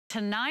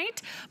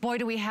Tonight, boy,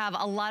 do we have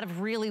a lot of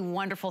really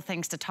wonderful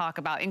things to talk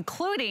about,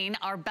 including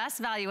our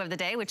best value of the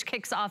day, which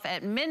kicks off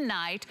at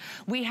midnight.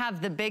 We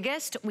have the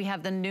biggest, we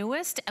have the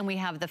newest, and we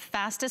have the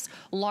fastest,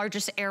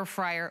 largest air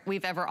fryer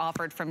we've ever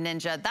offered from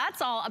Ninja.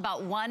 That's all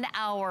about 1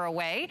 hour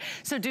away,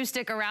 so do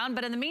stick around.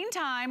 But in the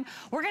meantime,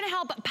 we're gonna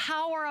help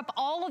power up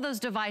all of those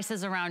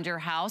devices around your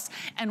house,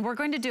 and we're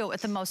going to do it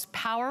with the most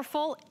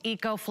powerful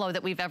EcoFlow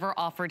that we've ever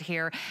offered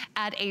here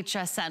at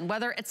HSN.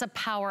 Whether it's a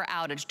power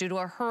outage due to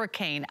a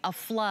hurricane, a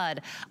flood,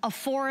 a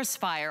forest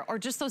fire, or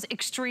just those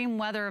extreme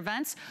weather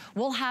events,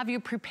 we'll have you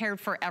prepared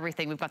for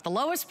everything. We've got the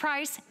lowest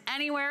price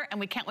anywhere, and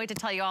we can't wait to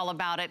tell you all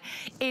about it.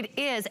 It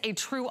is a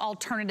true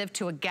alternative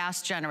to a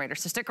gas generator.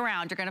 So stick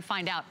around, you're gonna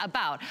find out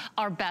about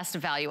our best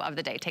value of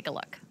the day. Take a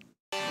look.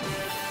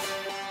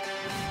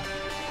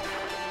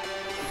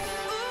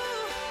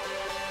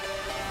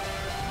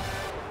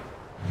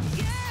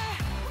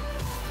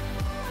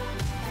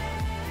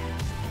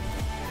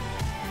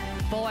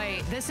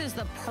 Boy, this is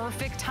the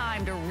perfect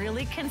time to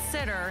really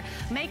consider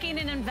making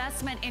an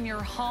investment in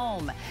your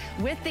home.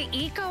 With the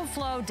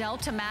EcoFlow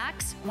Delta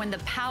Max, when the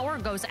power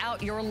goes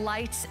out, your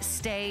lights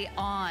stay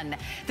on.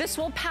 This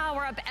will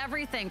power up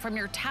everything from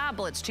your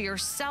tablets to your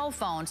cell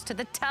phones to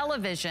the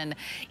television,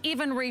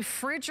 even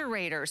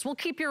refrigerators. We'll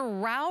keep your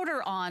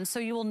router on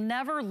so you will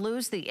never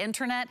lose the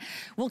internet.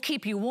 We'll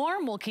keep you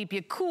warm, we'll keep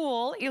you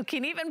cool. You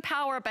can even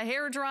power up a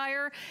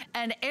hairdryer,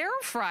 an air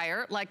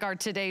fryer, like our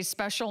today's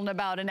special in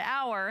about an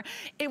hour.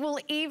 It will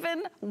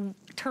even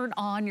turn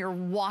on your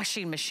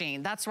washing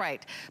machine. That's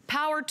right.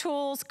 Power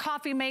tools,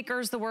 coffee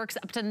makers, the works,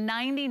 up to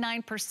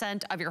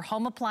 99% of your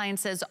home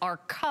appliances are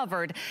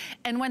covered.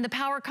 And when the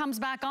power comes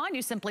back on,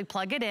 you simply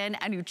plug it in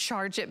and you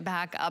charge it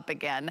back up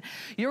again.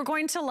 You're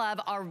going to love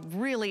our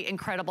really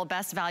incredible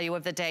best value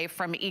of the day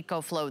from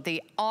EcoFlow.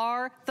 They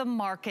are the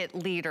market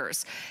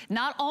leaders.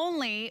 Not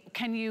only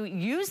can you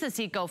use this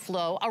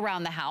EcoFlow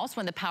around the house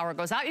when the power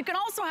goes out, you can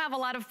also have a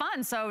lot of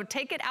fun. So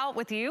take it out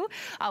with you,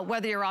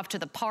 whether you're off to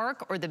the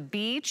park or the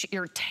beach,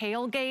 you're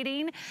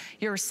tailgating,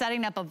 you're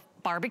setting up a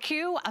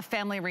barbecue, a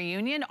family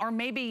reunion, or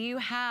maybe you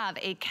have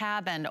a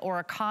cabin or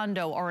a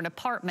condo or an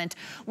apartment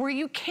where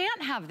you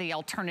can't have the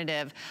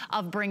alternative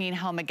of bringing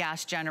home a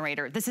gas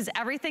generator. This is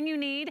everything you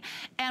need,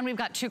 and we've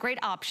got two great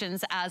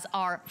options as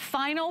our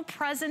final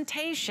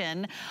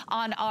presentation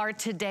on our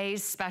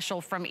today's special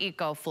from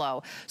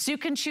EcoFlow. So you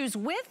can choose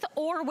with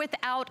or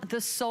without the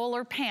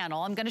solar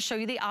panel. I'm gonna show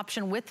you the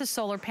option with the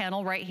solar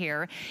panel right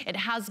here. It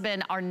has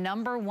been our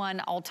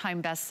 #1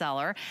 all-time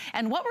bestseller,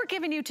 and what we're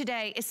giving you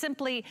today is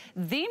simply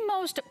the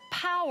most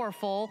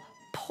powerful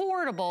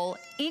portable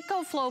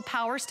EcoFlow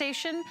power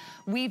station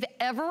we've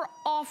ever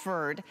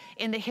offered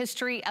in the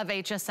history of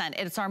HSN.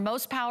 It's our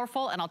most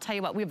powerful, and I'll tell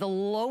you what, we have the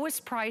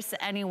lowest price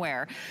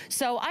anywhere.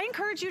 So I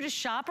encourage you to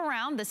shop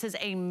around. This is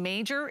a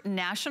major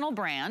national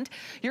brand.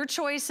 Your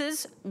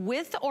choices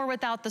with or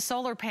without the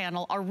solar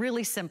panel are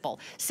really simple.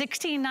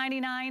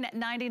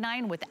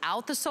 $1699.99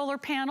 without the solar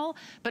panel,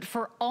 but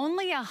for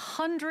only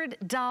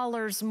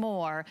 $100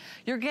 more,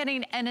 you're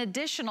getting an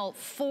additional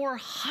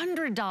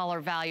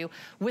 $400 value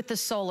with the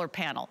solar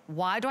panel.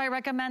 Why do I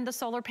recommend the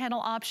solar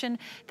panel option?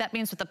 That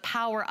means with the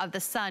power of the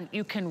sun,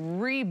 you can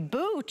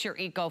reboot your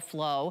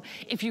EcoFlow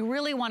if you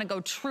really want to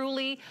go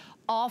truly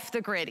off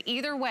the grid.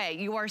 Either way,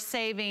 you are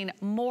saving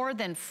more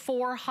than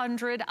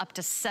 $400 up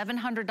to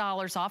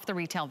 $700 off the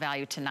retail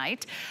value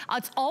tonight.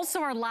 It's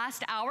also our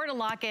last hour to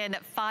lock in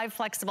 5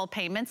 flexible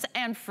payments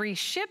and free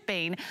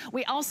shipping.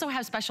 We also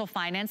have special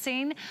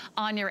financing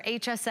on your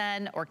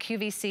HSN or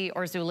QVC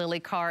or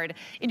Zulily card,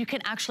 and you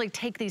can actually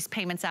take these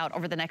payments out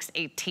over the next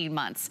 18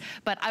 months.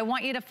 But I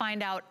want you to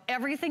find out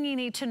everything you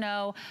need to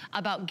know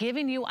about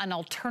giving you an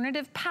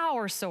alternative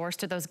power source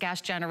to those gas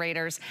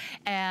generators,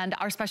 and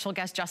our special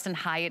guest, Justin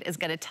Hyatt, is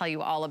gonna tell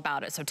you all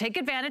about it. So take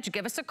advantage,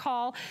 give us a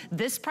call.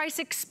 This price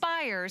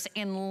expires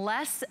in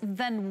less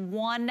than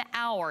 1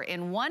 hour.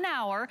 In 1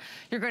 hour,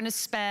 you're gonna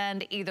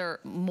spend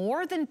either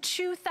more than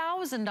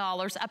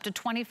 $2,000 up to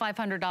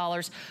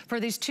 $2,500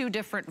 for these 2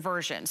 different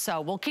versions.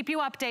 So we'll keep you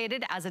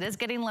updated as it is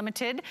getting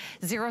limited.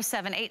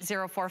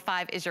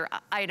 078045 is your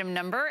item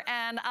number.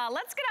 And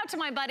let's get out to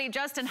my buddy,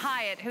 Justin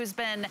Hyatt, who's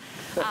been,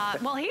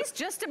 well, he's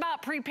just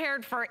about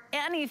prepared for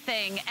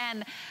anything.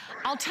 And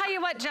I'll tell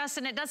you what,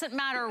 Justin, it doesn't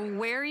matter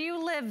where you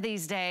live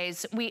these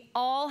days, we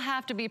all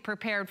have to be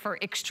prepared for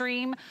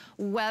extreme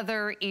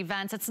weather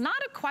events. It's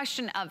not a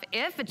question of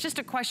if, it's just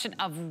a question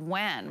of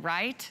when,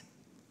 right?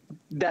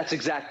 That's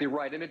exactly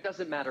right. And it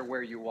doesn't matter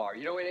where you are,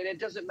 you know, and it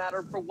doesn't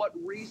matter for what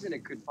reason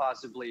it could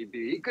possibly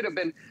be. It could have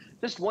been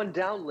just one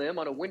down limb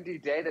on a windy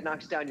day that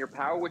knocks down your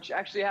power, which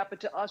actually happened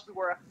to us. We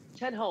were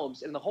 10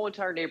 homes in the whole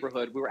entire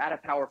neighborhood. We were out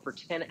of power for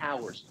 10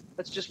 hours.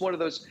 That's just one of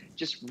those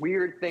just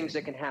weird things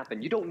that can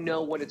happen. You don't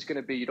know when it's going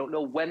to be. You don't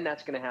know when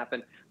that's going to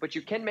happen, but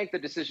you can make the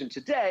decision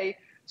today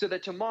so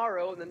that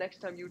tomorrow and the next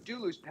time you do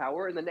lose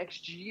power and the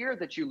next year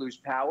that you lose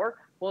power,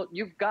 well,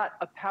 you've got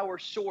a power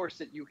source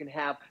that you can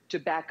have to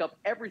back up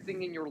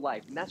everything in your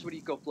life. And that's what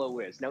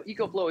EcoFlow is. Now,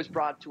 EcoFlow has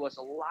brought to us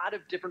a lot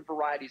of different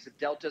varieties of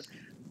deltas,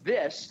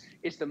 This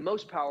is the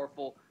most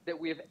powerful that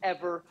we have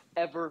ever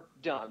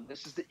done.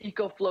 This is the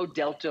EcoFlow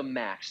Delta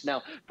Max.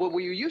 Now, what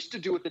we used to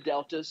do with the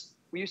Deltas,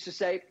 we used to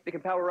say they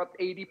can power up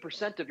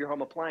 80% of your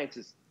home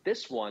appliances.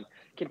 This one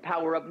can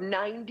power up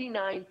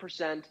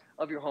 99%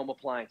 of your home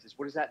appliances.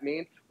 What does that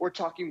mean? We're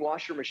talking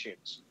washer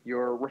machines,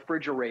 your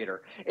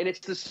refrigerator. And it's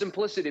the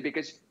simplicity,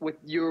 because with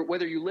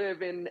whether you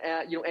live in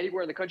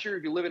anywhere in the country, or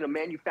if you live in a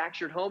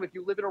manufactured home, if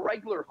you live in a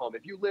regular home,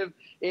 if you live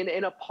in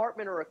an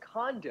apartment or a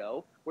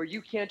condo where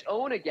you can't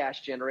own a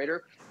gas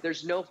generator,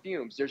 there's no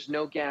fumes, there's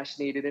no gas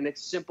needed, and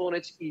it's simple and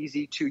it's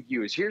easy to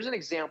use. Here's an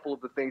example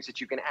of the things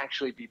that you can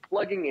actually be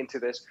plugging into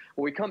this.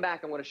 When we come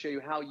back, I want to show you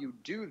how you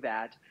do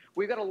that.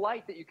 We've got a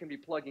light that you can be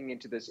plugging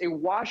into this, a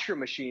washer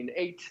machine,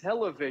 a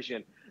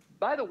television.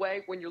 By the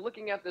way, when you're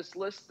looking at this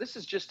list, this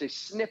is just a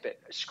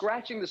snippet,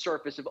 scratching the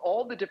surface of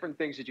all the different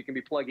things that you can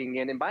be plugging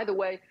in. And by the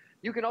way,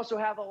 you can also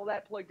have all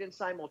that plugged in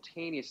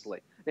simultaneously.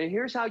 And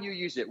here's how you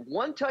use it.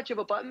 One touch of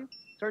a button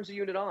turns the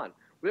unit on.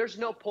 There's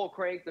no pull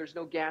crank, there's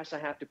no gas I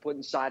have to put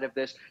inside of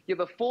this. You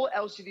have a full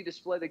LCD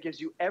display that gives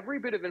you every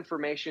bit of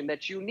information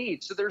that you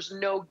need, so there's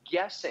no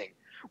guessing.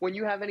 When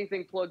you have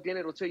anything plugged in,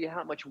 it'll tell you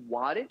how much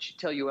wattage,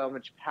 tell you how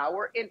much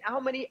power, and how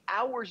many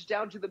hours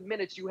down to the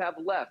minutes you have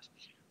left.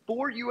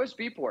 4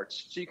 USB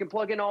ports, so you can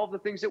plug in all the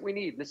things that we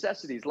need,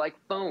 necessities like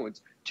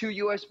phones, 2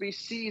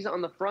 USB-Cs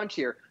on the front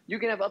here. You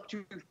can have up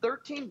to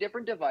 13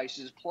 different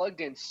devices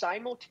plugged in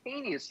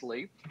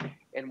simultaneously.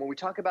 And when we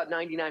talk about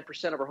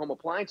 99% of our home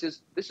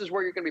appliances, this is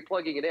where you're going to be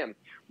plugging it in.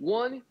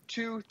 1,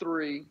 2,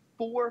 3,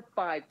 4,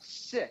 5,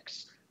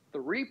 6.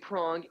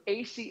 3-prong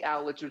AC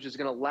outlets, which is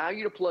going to allow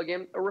you to plug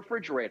in a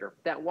refrigerator,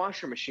 that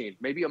washer machine,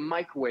 maybe a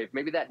microwave,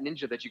 maybe that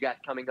Ninja that you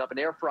got coming up, an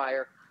air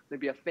fryer,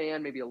 maybe a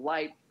fan, maybe a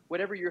light,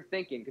 whatever you're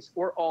thinking, because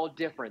we're all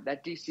different.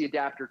 That DC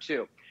adapter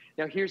too.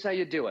 Now, here's how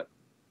you do it.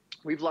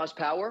 We've lost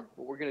power.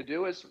 What we're going to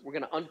do is we're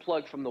going to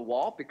unplug from the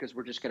wall, because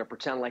we're just going to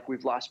pretend like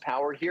we've lost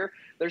power here.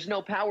 There's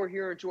no power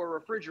here into our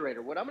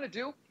refrigerator. What I'm going to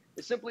do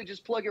is simply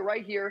just plug it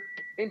right here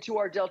into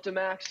our Delta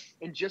Max,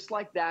 and just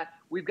like that,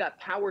 we've got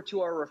power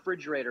to our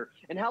refrigerator.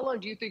 And how long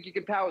do you think you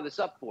can power this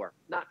up for?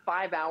 Not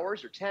 5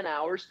 hours or 10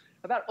 hours,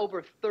 about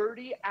over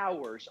 30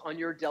 hours on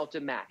your Delta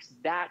Max.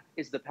 That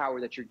is the power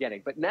that you're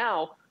getting. But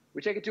now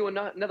we take it to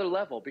another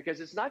level,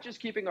 because it's not just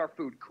keeping our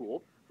food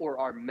cool or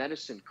our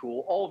medicine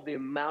cool, all of the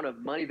amount of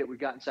money that we've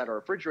got inside our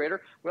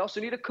refrigerator. We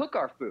also need to cook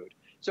our food.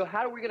 So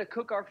how are we going to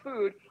cook our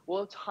food?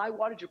 Well, it's high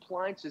wattage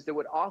appliances that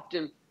would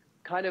often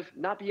kind of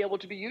not be able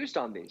to be used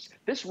on these.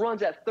 This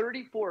runs at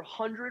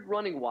 3,400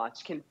 running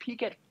watts, can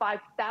peak at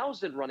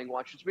 5,000 running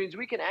watts, which means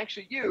we can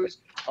actually use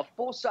a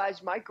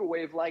full-size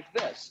microwave like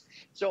this.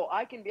 So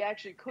I can be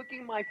actually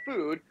cooking my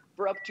food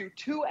for up to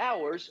 2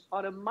 hours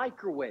on a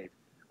microwave,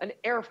 an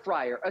air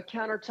fryer, a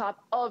countertop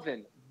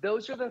oven.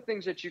 Those are the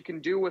things that you can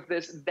do with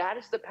this. That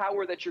is the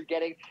power that you're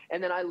getting.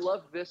 And then I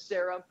love this,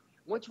 Sarah.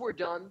 Once we're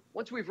done,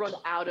 once we've run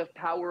out of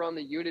power on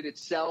the unit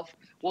itself,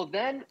 well,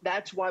 then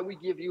that's why we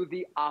give you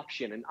the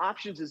option. And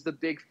options is the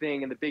big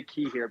thing and the big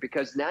key here,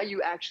 because now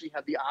you actually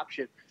have the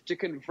option to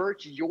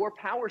convert your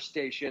power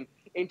station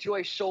into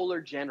a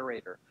solar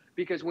generator.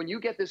 Because when you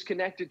get this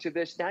connected to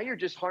this, now you're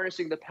just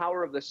harnessing the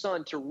power of the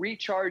sun to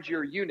recharge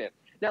your unit.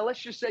 Now, let's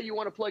just say you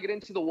want to plug it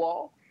into the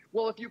wall.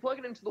 Well, if you plug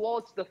it into the wall,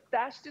 it's the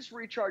fastest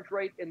recharge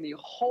rate in the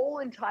whole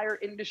entire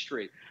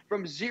industry,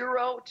 from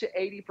 0 to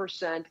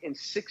 80% in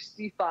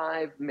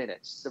 65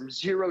 minutes, from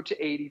 0 to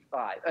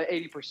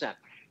 80%.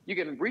 You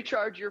can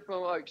recharge your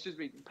phone,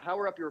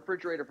 power up your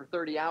refrigerator for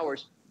 30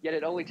 hours, yet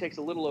it only takes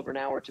a little over an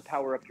hour to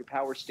power up your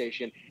power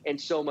station, and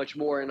so much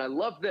more. And I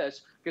love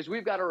this, because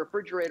we've got a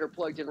refrigerator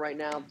plugged in right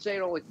now,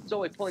 saying it's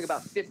only pulling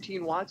about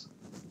 15 watts.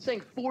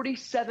 Saying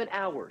 47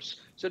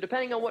 hours. So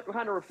depending on what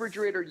kind of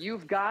refrigerator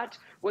you've got,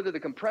 whether the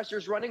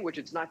compressor's running, which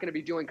it's not going to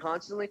be doing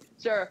constantly,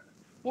 Sarah,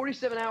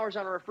 47 hours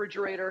on a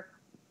refrigerator,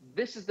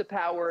 this is the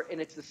power, and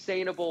it's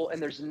sustainable,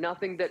 and there's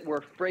nothing that we're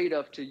afraid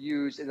of to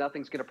use, and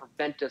nothing's going to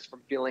prevent us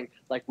from feeling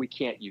like we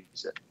can't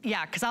use it.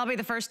 Yeah, because I'll be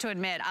the first to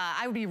admit,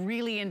 I would be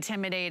really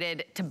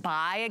intimidated to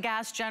buy a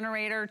gas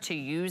generator, to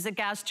use a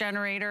gas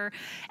generator.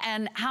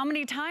 And how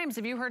many times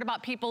have you heard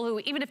about people who,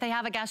 even if they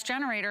have a gas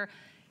generator,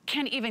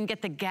 can't even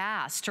get the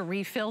gas to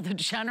refill the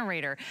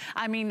generator?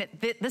 I mean,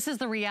 this is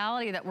the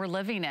reality that we're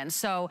living in.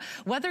 So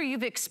whether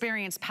you've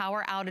experienced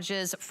power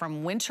outages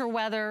from winter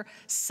weather,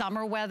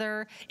 summer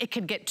weather, it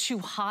could get too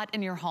hot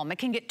in your home. It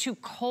can get too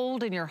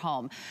cold in your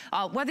home.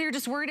 Whether you're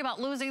just worried about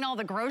losing all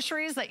the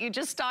groceries that you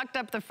just stocked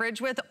up the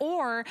fridge with,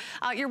 or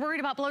you're worried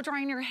about blow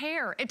drying your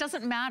hair, it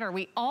doesn't matter.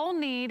 We all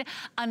need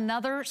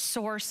another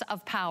source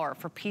of power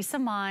for peace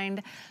of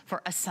mind,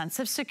 for a sense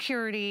of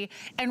security,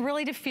 and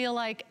really to feel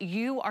like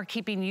you are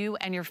keeping keeping you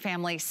and your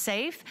family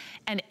safe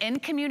and in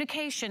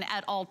communication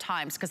at all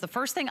times. Because the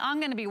first thing I'm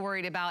gonna be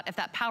worried about if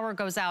that power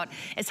goes out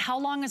is how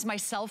long is my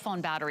cell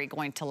phone battery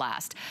going to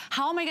last?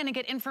 How am I gonna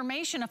get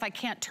information if I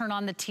can't turn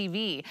on the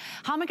TV?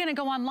 How am I gonna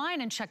go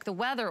online and check the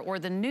weather or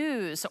the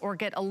news or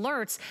get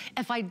alerts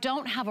if I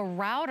don't have a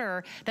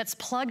router that's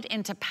plugged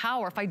into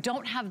power? If I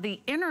don't have the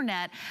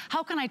internet,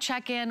 how can I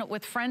check in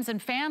with friends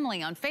and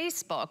family on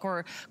Facebook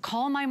or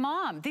call my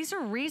mom? These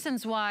are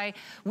reasons why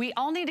we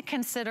all need to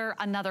consider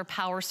another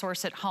power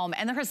source at home,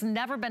 and there has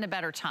never been a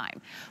better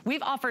time.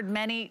 We've offered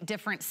many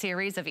different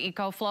series of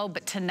EcoFlow,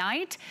 but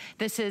tonight,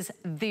 this is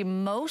the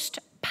most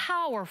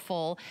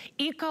powerful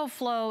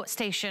EcoFlow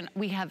station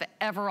we have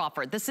ever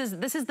offered. This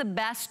is the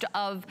best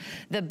of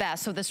the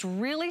best. So this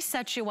really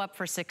sets you up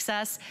for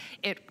success.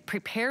 It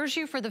prepares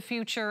you for the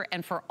future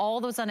and for all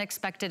those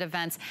unexpected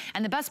events.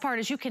 And the best part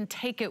is you can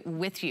take it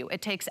with you.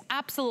 It takes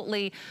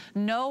absolutely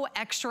no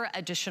extra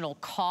additional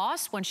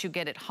cost once you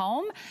get it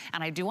home.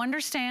 And I do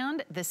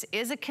understand this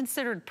is a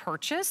considered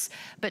purchase,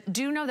 but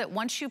do know that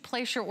once you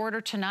place your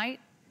order tonight,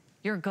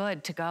 you're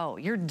good to go.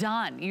 You're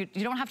done. You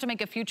don't have to make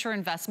a future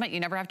investment.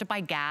 You never have to buy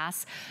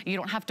gas. You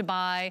don't have to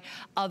buy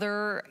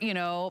other,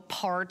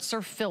 parts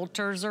or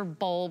filters or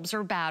bulbs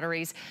or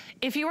batteries.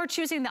 If you are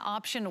choosing the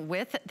option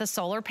with the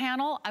solar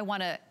panel, I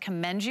want to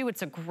commend you.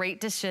 It's a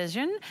great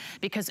decision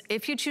because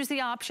if you choose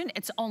the option,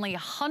 it's only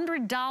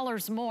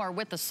 $100 more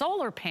with the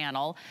solar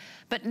panel.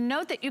 But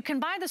note that you can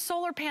buy the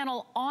solar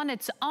panel on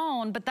its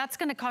own, but that's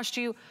going to cost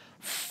you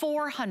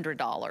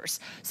 $400.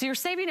 So you're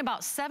saving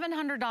about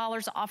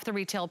 $700 off the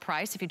retail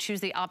price if you choose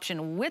the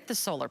option with the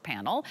solar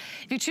panel.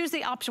 If you choose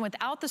the option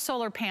without the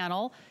solar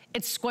panel,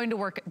 it's going to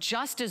work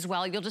just as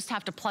well. You'll just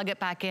have to plug it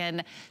back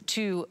in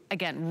to,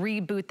 again,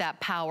 reboot that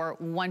power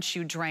once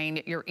you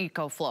drain your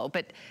EcoFlow.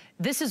 But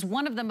this is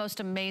one of the most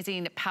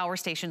amazing power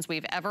stations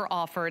we've ever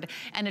offered,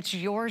 and it's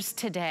yours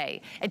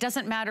today. It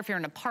doesn't matter if you're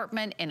in an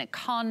apartment, in a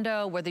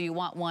condo, whether you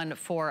want one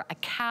for a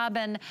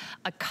cabin,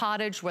 a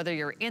cottage, whether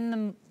you're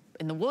in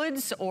the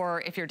woods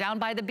or if you're down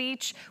by the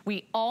beach,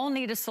 we all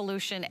need a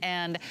solution,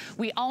 and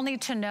we all need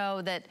to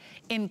know that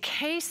in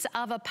case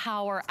of a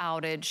power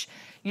outage,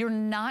 you're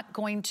not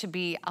going to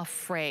be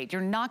afraid.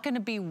 You're not going to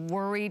be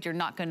worried. You're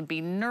not going to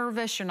be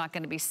nervous. You're not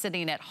going to be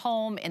sitting at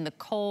home in the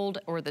cold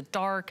or the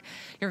dark.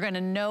 You're going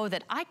to know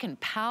that I can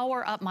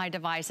power up my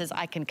devices.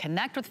 I can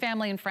connect with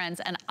family and friends,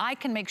 and I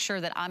can make sure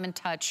that I'm in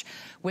touch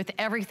with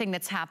everything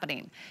that's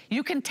happening.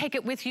 You can take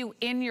it with you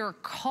in your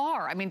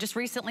car. I mean, just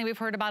recently we've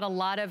heard about a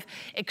lot of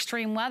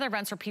extreme weather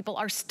events where people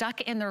are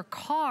stuck in their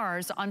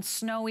cars on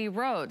snowy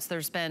roads.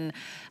 There's been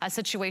a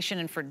situation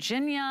in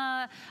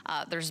Virginia.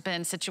 There's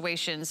been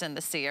situations in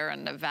the Sierra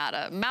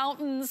Nevada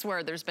mountains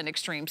where there's been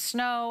extreme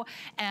snow,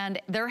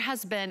 and there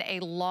has been a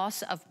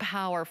loss of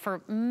power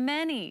for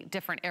many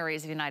different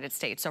areas of the United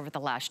States over the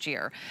last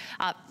year.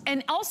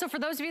 And also for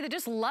those of you that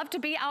just love to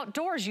be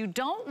outdoors, you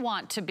don't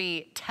want to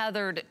be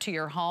tethered to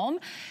your home.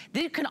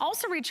 You can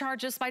also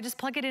recharge this by just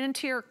plugging it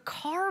into your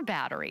car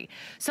battery.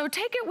 So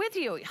take it with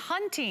you,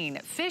 hunting,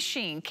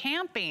 fishing,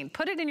 camping,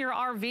 put it in your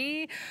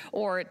RV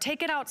or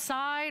take it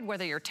outside,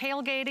 whether you're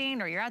tailgating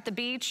or you're at the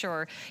beach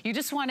or you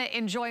just want to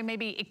enjoy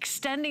maybe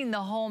extending the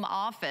home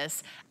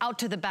office out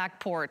to the back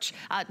porch.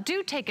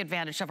 Do take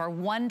advantage of our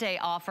one-day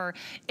offer.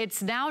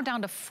 It's now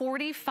down to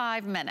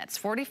 45 minutes,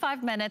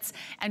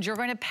 and you're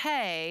going to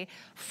pay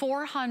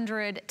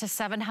 $400 to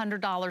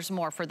 $700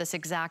 more for this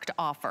exact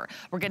offer.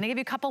 We're going to give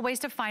you a couple ways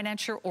to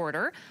finance your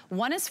order.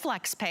 One is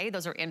FlexPay.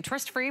 Those are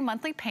interest-free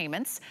monthly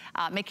payments,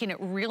 making it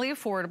really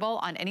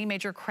affordable on any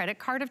major credit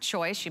card of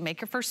choice. You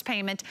make your first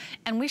payment,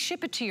 and we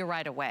ship it to you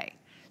right away.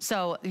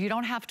 So you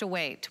don't have to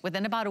wait.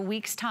 Within about a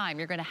week's time,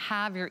 you're gonna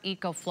have your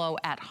EcoFlow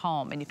at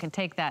home, and you can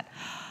take that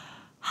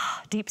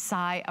deep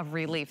sigh of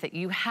relief that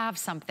you have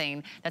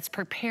something that's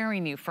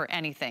preparing you for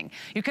anything.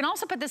 You can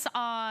also put this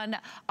on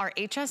our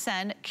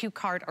HSN, Q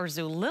Card, or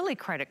Zulily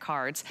credit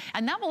cards,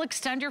 and that will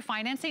extend your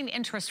financing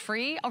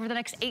interest-free over the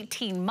next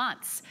 18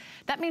 months.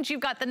 That means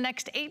you've got the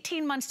next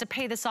 18 months to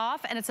pay this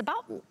off, and it's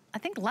about, I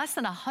think, less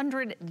than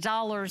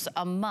 $100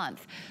 a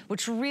month,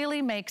 which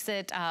really makes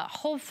it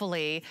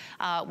hopefully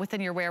within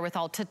your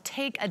wherewithal to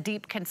take a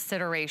deep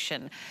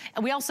consideration.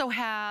 And we also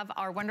have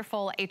our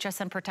wonderful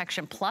HSN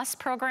Protection Plus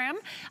program.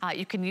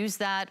 You can use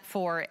that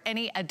for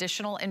any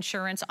additional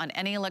insurance on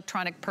any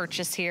electronic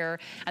purchase here,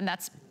 and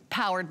that's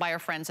powered by our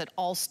friends at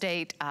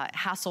Allstate,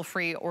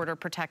 hassle-free order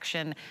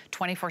protection,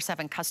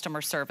 24/7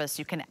 customer service.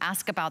 You can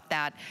ask about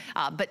that,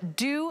 but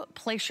do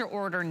place your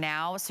order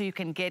now so you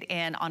can get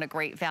in on a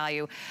great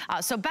value.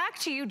 So back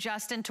to you,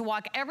 Justin, to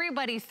walk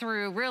everybody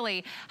through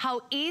really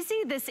how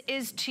easy this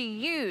is to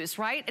use,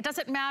 right? It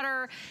doesn't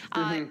matter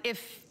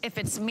if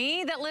it's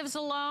me that lives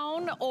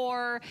alone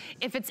or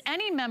if it's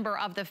any member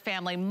of the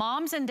family,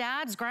 moms and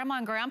dads, grandma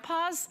and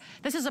grandpas,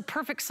 this is a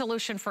perfect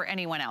solution for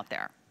anyone out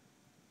there.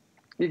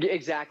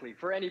 Exactly.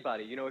 For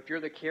anybody, if you're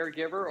the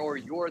caregiver or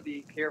you're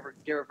the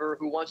caregiver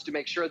who wants to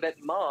make sure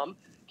that mom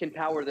can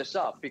power this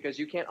up because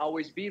you can't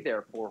always be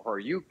there for her.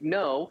 You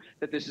know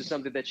that this is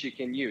something that she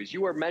can use.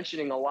 You were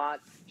mentioning a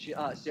lot,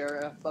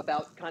 Sarah,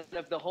 about kind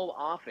of the home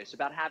office,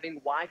 about having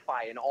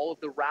Wi-Fi and all of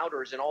the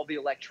routers and all the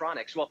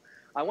electronics. Well,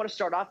 I want to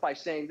start off by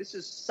saying this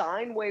is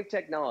sine wave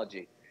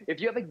technology.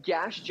 If you have a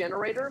gas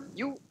generator,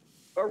 you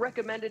are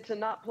recommended to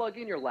not plug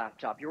in your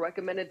laptop. You're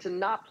recommended to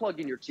not plug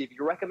in your TV.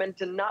 You're recommended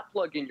to not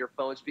plug in your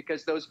phones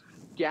because those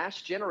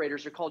gas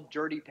generators are called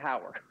dirty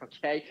power,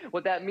 okay?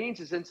 What that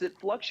means is since it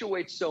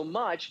fluctuates so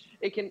much,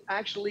 it can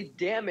actually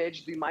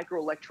damage the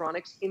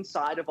microelectronics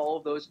inside of all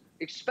of those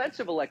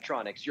expensive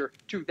electronics, your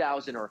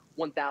 $2,000 or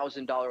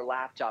 $1,000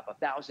 laptop,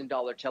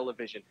 $1,000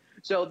 television.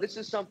 So this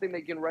is something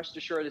that you can rest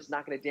assured is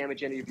not going to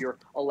damage any of your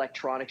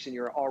electronics and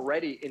your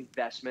already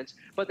investments.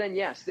 But then,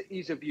 yes, the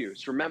ease of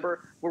use.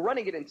 Remember, we're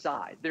running it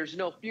inside. There's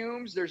no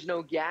fumes, there's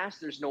no gas,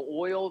 there's no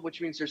oil,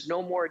 which means there's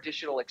no more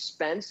additional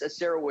expense. As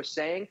Sarah was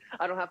saying,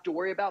 I don't have to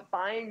worry about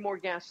buying more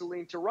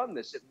gasoline to run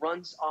this. It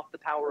runs off the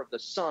power of the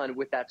sun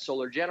with that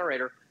solar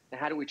generator. And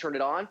how do we turn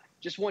it on?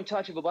 Just one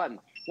touch of a button.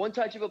 One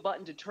touch of a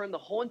button to turn the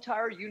whole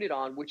entire unit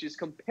on, which is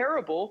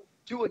comparable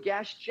to a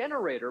gas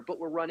generator, but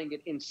we're running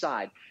it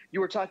inside.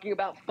 You were talking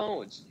about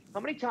phones. How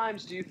many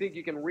times do you think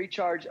you can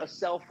recharge a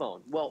cell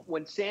phone? Well,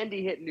 when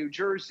Sandy hit New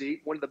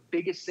Jersey, one of the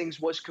biggest things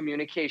was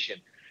communication.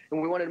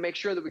 And we wanted to make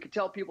sure that we could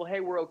tell people, hey,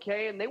 we're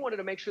okay. And they wanted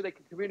to make sure they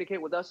could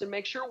communicate with us and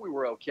make sure we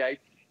were okay.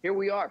 Here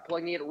we are,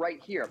 plugging it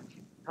right here.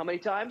 How many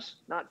times?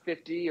 Not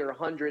 50 or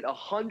 100,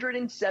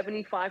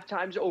 175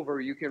 times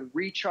over you can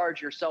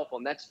recharge your cell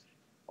phone. That's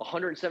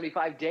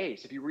 175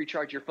 days if you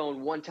recharge your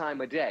phone one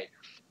time a day.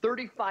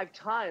 35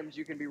 times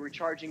you can be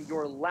recharging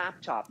your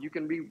laptop. You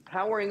can be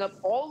powering up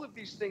all of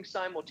these things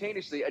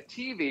simultaneously. A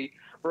TV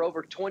for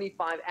over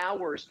 25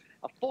 hours,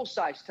 a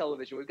full-size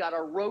television. We've got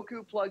our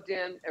Roku plugged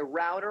in, a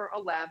router, a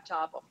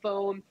laptop, a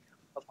phone.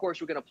 Of course,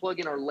 we're going to plug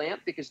in our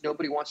lamp because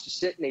nobody wants to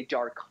sit in a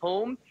dark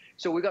home.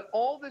 So we've got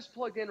all this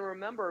plugged in. And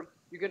remember,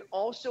 you can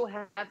also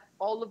have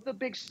all of the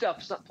big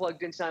stuff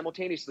plugged in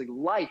simultaneously,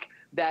 like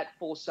that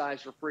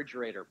full-size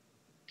refrigerator.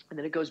 And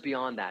then it goes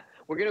beyond that.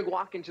 We're going to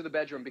walk into the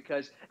bedroom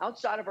because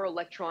outside of our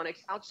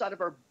electronics, outside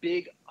of our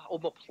big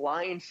home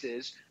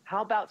appliances,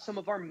 how about some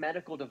of our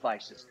medical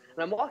devices?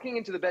 And I'm walking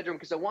into the bedroom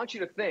because I want you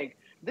to think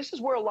this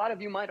is where a lot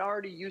of you might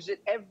already use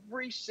it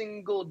every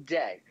single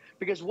day.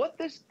 Because what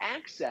this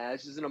acts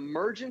as is an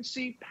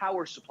emergency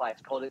power supply.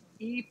 It's called an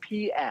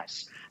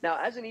EPS. Now,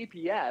 as an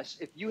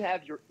EPS, if you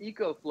have your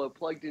EcoFlow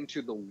plugged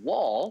into the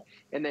wall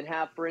and then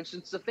have, for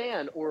instance, a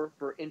fan or,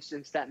 for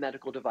instance, that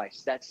medical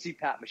device, that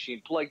CPAP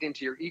machine plugged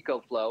into your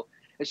EcoFlow,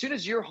 as soon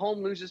as your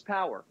home loses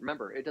power,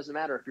 remember, it doesn't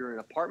matter if you're in an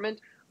apartment,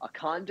 a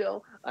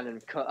condo,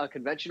 a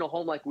conventional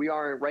home like we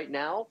are right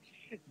now,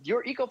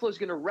 your EcoFlow is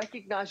going to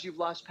recognize you've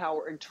lost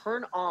power and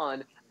turn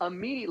on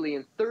immediately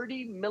in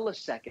 30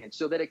 milliseconds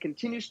so that it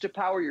continues to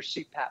power your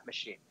CPAP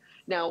machine.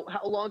 Now,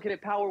 how long can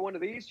it power one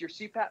of these? Your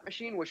CPAP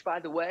machine, which, by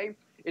the way,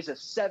 is a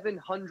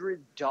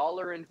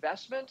 $700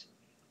 investment,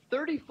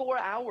 34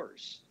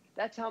 hours.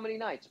 That's how many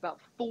nights?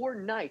 About 4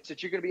 nights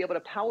that you're going to be able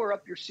to power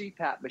up your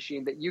CPAP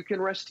machine, that you can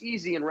rest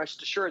easy and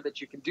rest assured that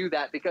you can do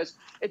that because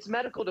it's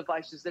medical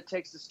devices that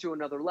takes us to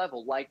another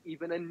level, like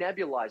even a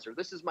nebulizer.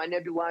 This is my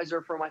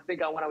nebulizer from, I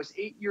think, when I was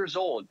 8 years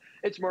old.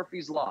 It's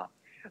Murphy's Law.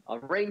 A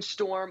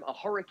rainstorm, a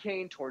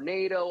hurricane,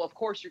 tornado. Of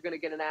course, you're going to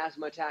get an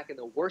asthma attack in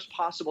the worst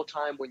possible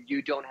time when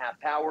you don't have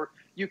power.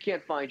 You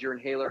can't find your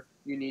inhaler.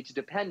 You need to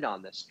depend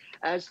on this,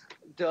 as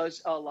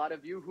does a lot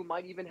of you who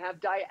might even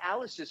have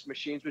dialysis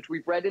machines, which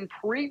we've read in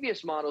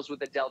previous models with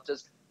the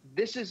Deltas.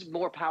 This is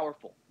more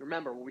powerful.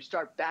 Remember, when we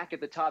start back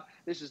at the top,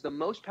 this is the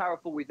most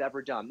powerful we've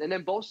ever done. And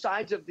then both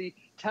sides of the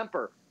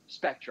temper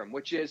spectrum,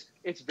 which is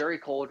it's very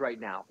cold right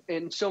now.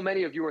 And so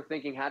many of you are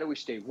thinking, how do we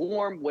stay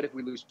warm? What if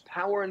we lose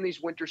power in these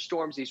winter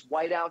storms, these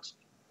whiteouts?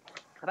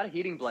 How about a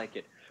heating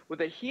blanket? With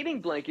a heating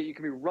blanket, you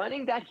can be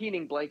running that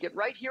heating blanket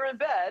right here in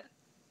bed,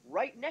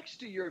 right next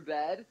to your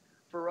bed,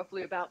 for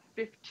roughly about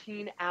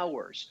 15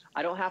 hours.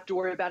 I don't have to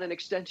worry about an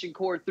extension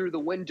cord through the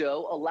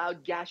window, a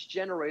loud gas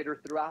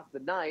generator throughout the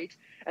night.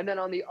 And then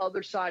on the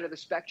other side of the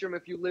spectrum,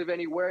 if you live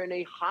anywhere in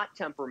a hot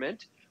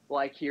temperament,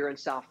 like here in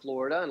South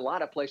Florida and a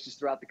lot of places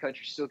throughout the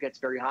country still gets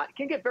very hot, it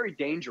can get very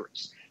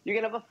dangerous. You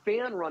can have a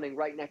fan running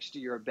right next to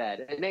your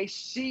bed, an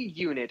AC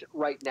unit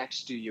right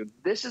next to you.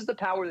 This is the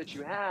power that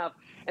you have.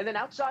 And then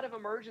outside of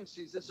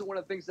emergencies, this is one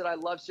of the things that I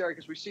love, Sarah,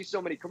 because we see so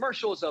many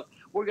commercials of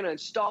we're going to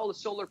install a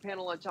solar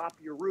panel on top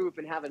of your roof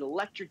and have an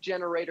electric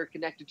generator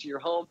connected to your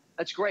home.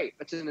 That's great.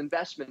 That's an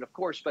investment, of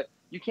course, but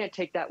you can't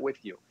take that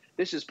with you.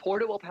 This is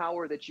portable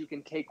power that you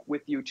can take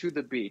with you to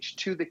the beach,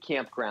 to the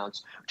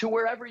campgrounds, to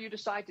wherever you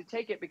decide to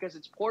take it, because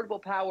it's portable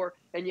power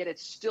and yet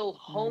it's still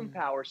home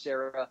power,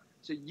 Sarah.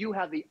 So you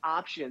have the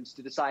options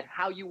to decide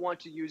how you want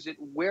to use it,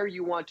 where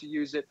you want to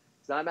use it.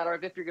 It's not a matter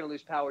of if you're going to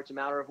lose power, it's a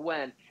matter of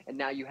when. And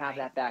now you have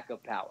that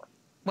backup power.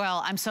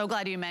 Well, I'm so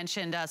glad you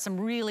mentioned some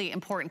really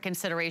important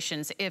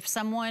considerations. If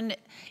someone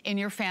in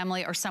your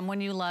family or someone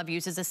you love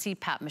uses a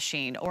CPAP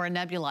machine or a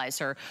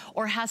nebulizer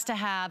or has to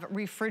have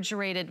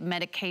refrigerated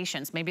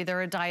medications, maybe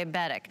they're a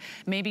diabetic,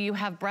 maybe you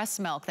have breast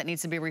milk that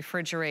needs to be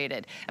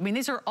refrigerated. I mean,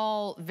 these are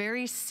all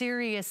very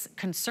serious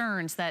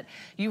concerns that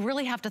you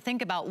really have to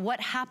think about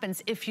what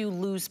happens if you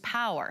lose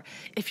power.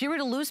 If you were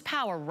to lose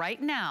power right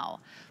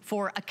now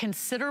for a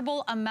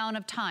considerable amount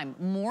of time,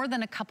 more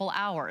than a couple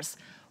hours,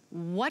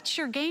 what's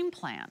your game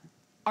plan?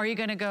 Are you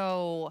gonna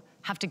go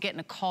have to get in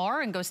a car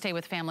and go stay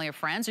with family or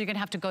friends? Are you gonna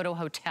have to go to a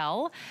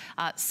hotel?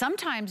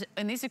 Sometimes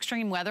in these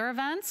extreme weather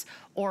events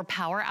or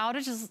power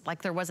outages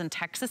like there was in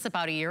Texas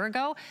about a year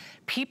ago,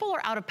 people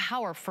are out of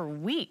power for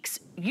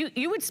weeks.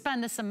 You would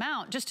spend this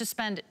amount just to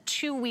spend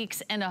 2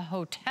 weeks in a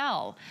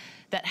hotel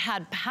that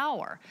had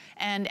power.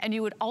 And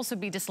you would also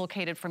be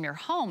dislocated from your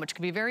home, which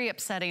could be very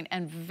upsetting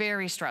and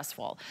very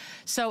stressful.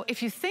 So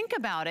if you think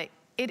about it,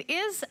 it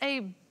is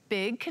a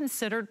big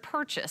considered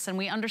purchase, and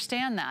we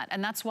understand that.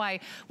 And that's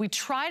why we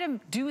try to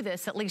do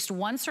this at least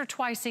once or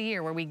twice a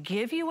year, where we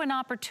give you an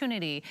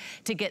opportunity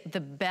to get the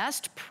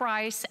best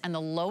price and the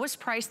lowest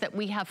price that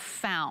we have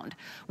found.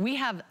 We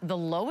have the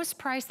lowest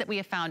price that we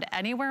have found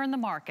anywhere in the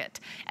market,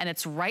 and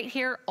it's right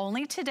here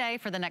only today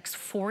for the next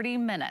 40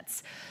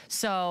 minutes.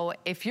 So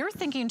if you're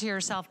thinking to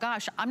yourself,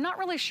 gosh, I'm not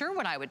really sure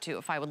what I would do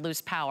if I would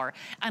lose power,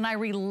 and I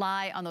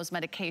rely on those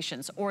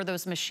medications or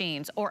those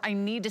machines, or I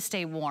need to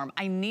stay warm,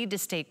 I need to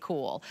stay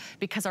cool,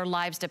 because our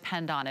lives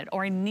depend on it,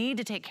 or I need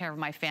to take care of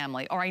my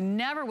family, or I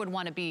never would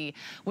want to be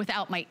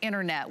without my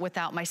internet,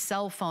 without my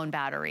cell phone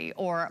battery,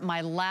 or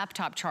my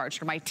laptop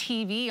charged, or my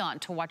TV on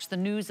to watch the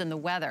news and the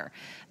weather.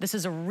 This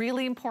is a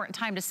really important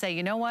time to say,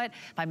 you know what,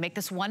 if I make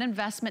this one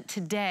investment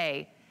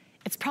today,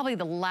 it's probably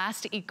the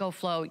last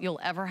EcoFlow you'll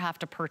ever have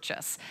to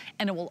purchase,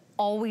 and it will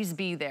always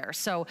be there.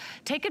 So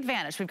take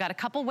advantage. We've got a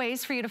couple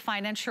ways for you to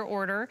finance your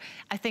order.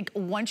 I think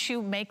once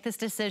you make this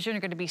decision, you're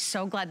gonna be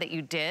so glad that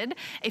you did.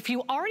 If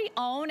you already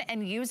own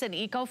and use an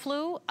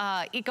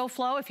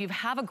EcoFlow, if you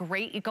have a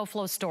great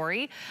EcoFlow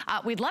story,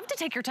 we'd love to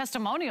take your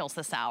testimonials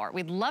this hour.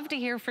 We'd love to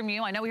hear from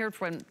you. I know we heard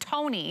from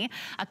Tony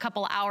a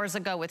couple hours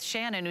ago with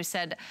Shannon, who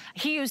said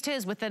he used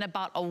his within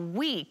about a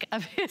week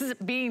of his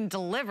being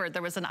delivered.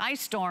 There was an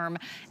ice storm,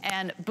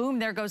 and boom,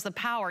 there goes the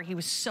power. He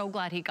was so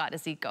glad he got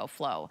his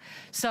EcoFlow.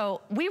 So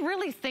we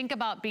really think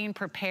about being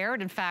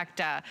prepared. In fact,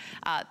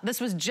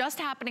 this was just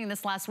happening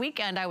this last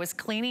weekend. I was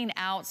cleaning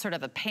out sort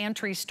of a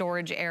pantry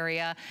storage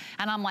area,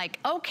 and I'm like,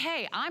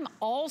 okay, I'm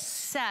all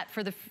set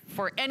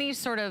for any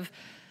sort of,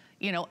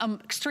 you know,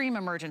 extreme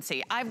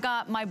emergency. I've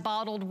got my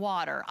bottled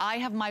water. I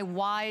have my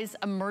Wise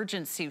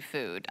emergency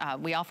food.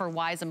 We offer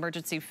Wise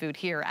emergency food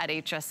here at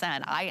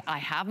HSN. I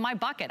have my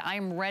bucket.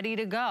 I'm ready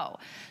to go.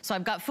 So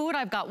I've got food,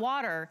 I've got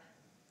water,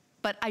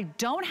 but I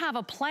don't have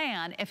a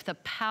plan if the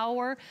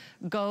power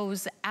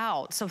goes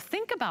out. So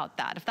think about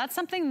that. If that's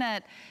something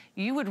that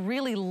you would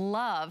really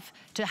love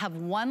to have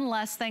one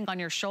less thing on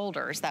your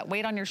shoulders, that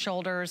weight on your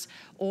shoulders,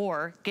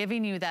 or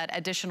giving you that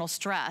additional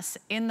stress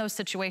in those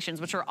situations,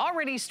 which are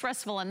already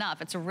stressful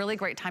enough, it's a really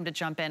great time to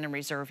jump in and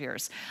reserve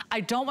yours.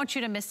 I don't want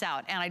you to miss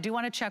out, and I do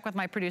want to check with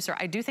my producer.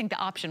 I do think the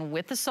option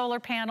with the solar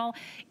panel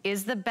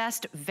is the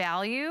best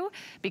value,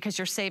 because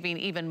you're saving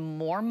even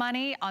more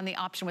money on the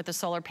option with the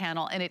solar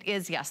panel, and it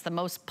is, yes, the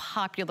most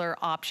popular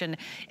option.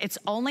 It's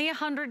only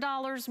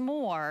 $100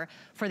 more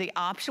for the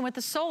option with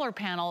the solar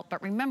panel,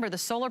 but remember, the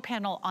solar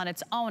panel on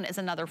its own is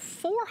another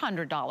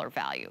 $400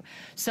 value.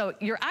 So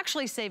you're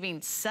actually saving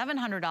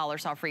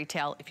 $700 off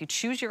retail if you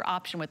choose your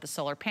option with the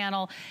solar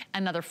panel,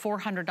 another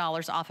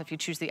 $400 off if you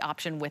choose the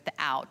option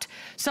without.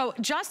 So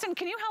Justin,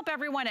 can you help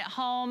everyone at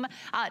home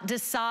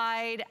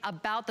decide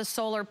about the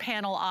solar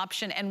panel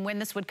option and when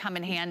this would come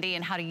in handy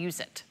and how to use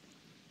it?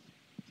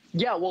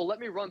 Yeah, well, let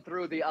me run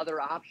through the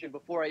other option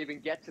before I even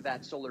get to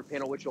that solar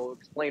panel, which will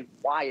explain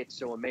why it's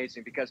so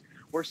amazing, because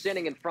we're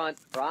standing in front,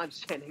 or I'm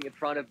standing in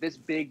front of this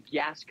big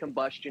gas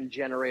combustion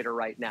generator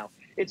right now.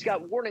 It's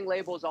got warning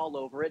labels all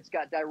over. It's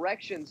got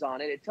directions on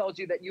it. It tells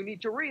you that you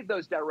need to read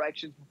those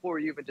directions before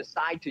you even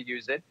decide to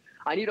use it.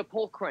 I need a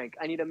pull crank.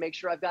 I need to make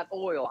sure I've got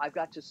oil. I've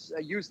got to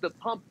use the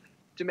pump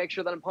to make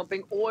sure that I'm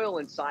pumping oil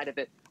inside of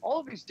it. All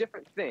of these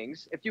different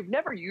things. If you've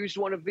never used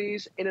one of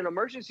these in an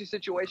emergency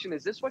situation,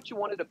 is this what you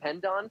want to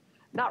depend on?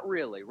 Not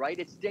really, right?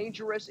 It's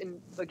dangerous.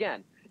 And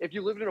again, if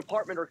you live in an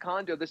apartment or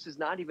condo, this is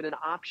not even an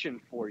option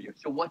for you.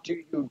 So what do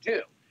you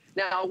do?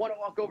 Now, I want to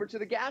walk over to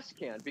the gas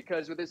can,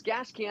 because with this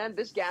gas can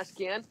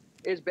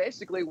is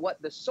basically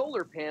what the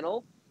solar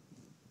panel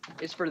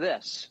is for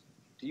this.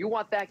 Do you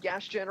want that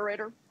gas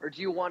generator, or do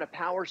you want a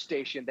power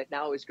station that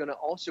now is going to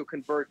also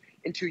convert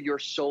into your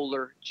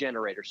solar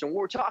generator? So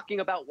we're talking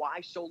about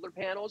why solar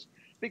panels,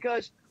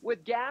 because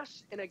with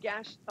gas in a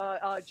gas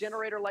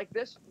generator like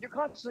this, you're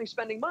constantly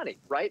spending money,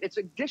 right? It's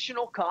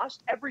additional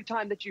cost every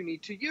time that you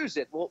need to use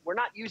it. Well, we're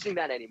not using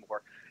that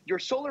anymore. Your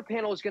solar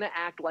panel is going to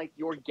act like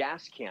your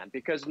gas can,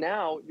 because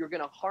now you're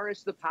going to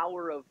harness the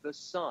power of the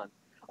sun.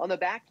 On the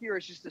back here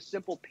is just a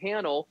simple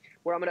panel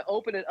where I'm going to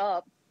open it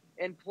up,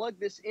 and plug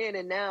this in.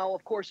 And now,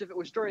 of course, if it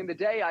was during the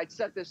day, I'd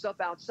set this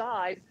up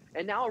outside,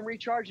 and now I'm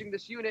recharging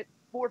this unit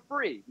for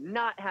free,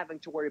 not having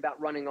to worry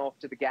about running off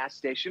to the gas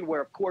station,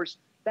 where, of course,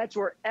 that's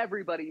where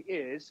everybody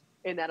is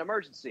in that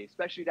emergency,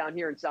 especially down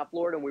here in South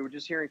Florida. And we were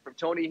just hearing from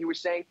Tony. He was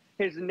saying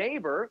his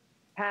neighbor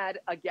had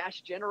a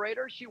gas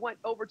generator. She went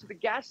over to the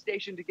gas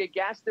station to get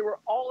gas. They were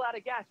all out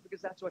of gas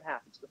because that's what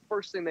happens. The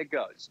first thing that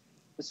goes.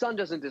 The sun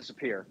doesn't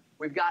disappear.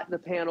 We've got the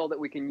panel that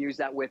we can use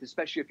that with,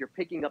 especially if you're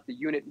picking up the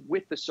unit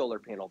with the solar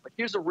panel. But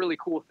here's a really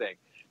cool thing.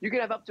 You can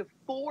have up to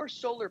 4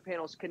 solar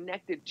panels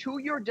connected to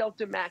your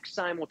Delta Max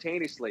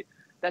simultaneously.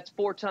 That's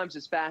 4 times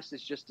as fast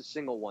as just a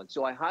single one.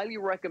 So I highly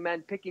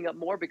recommend picking up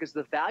more, because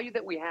the value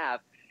that we have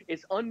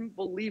is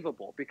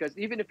unbelievable. Because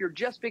even if you're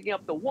just picking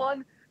up the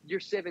one, you're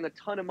saving a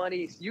ton of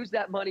money. Use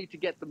that money to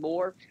get the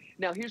more.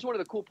 Now, here's one of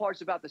the cool parts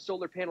about the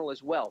solar panel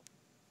as well.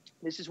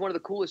 This is one of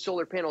the coolest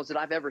solar panels that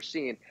I've ever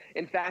seen.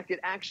 In fact, it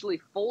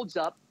actually folds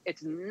up.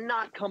 It's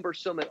not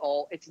cumbersome at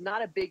all. It's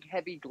not a big,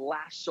 heavy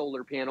glass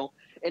solar panel.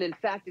 And in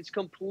fact, it's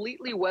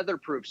completely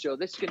weatherproof. So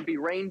this can be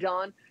rained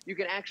on. You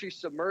can actually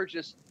submerge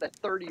this at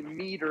 30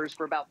 meters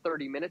for about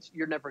 30 minutes.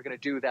 You're never going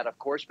to do that, of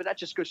course, but that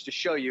just goes to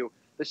show you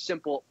the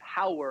simple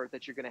power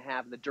that you're going to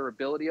have and the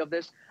durability of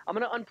this. I'm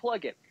going to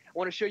unplug it. I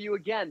want to show you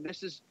again,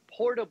 this is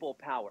portable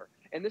power.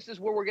 And this is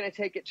where we're going to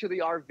take it to the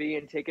RV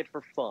and take it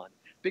for fun.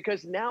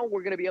 Because now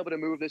we're going to be able to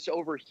move this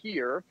over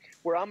here,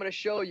 where I'm going to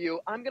show you,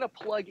 I'm going to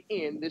plug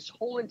in this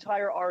whole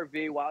entire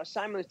RV while I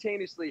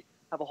simultaneously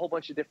have a whole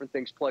bunch of different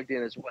things plugged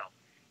in as well.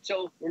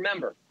 So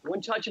remember,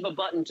 one touch of a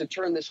button to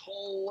turn this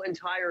whole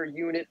entire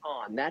unit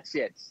on. That's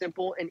it.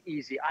 Simple and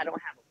easy. I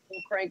don't have a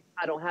pull crank.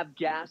 I don't have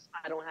gas.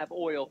 I don't have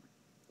oil.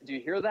 Do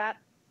you hear that?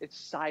 It's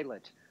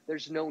silent.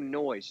 There's no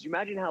noise. Do you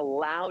imagine how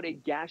loud a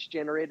gas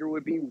generator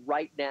would be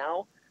right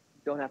now?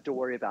 Don't have to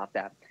worry about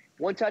that.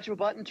 One touch of a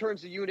button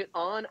turns the unit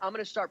on. I'm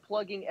going to start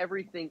plugging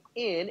everything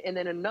in, and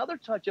then another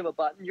touch of a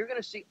button, you're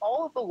going to see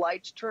all of the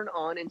lights turn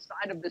on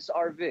inside of this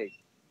RV.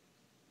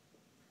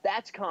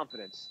 That's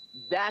confidence.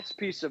 That's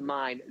peace of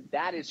mind.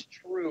 That is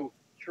true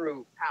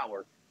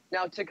power.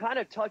 Now, to kind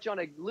of touch on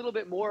a little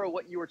bit more of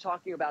what you were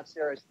talking about,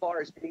 Sarah, as far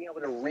as being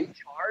able to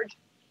recharge,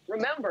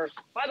 remember,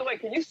 by the way,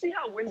 can you see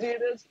how windy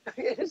it is?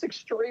 It is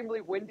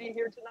extremely windy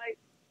here tonight.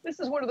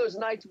 This is one of those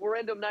nights,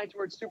 random nights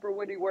where it's super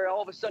windy, where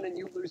all of a sudden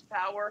you lose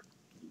power.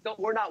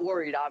 We're not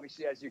worried,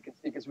 obviously, as you can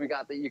see, because we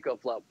got the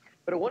EcoFlow.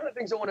 But one of the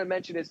things I want to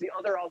mention is the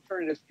other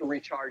alternatives to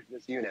recharge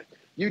this unit.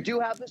 You do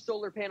have the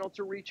solar panel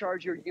to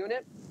recharge your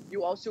unit.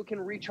 You also can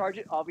recharge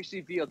it, obviously,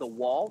 via the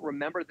wall.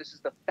 Remember, this is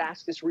the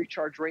fastest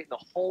recharge rate in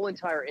the whole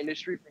entire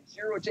industry, from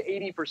 0 to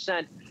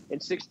 80% in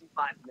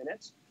 65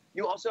 minutes.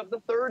 You also have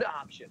the third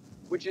option,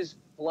 which is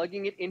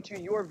plugging it into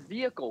your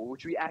vehicle,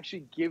 which we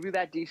actually give you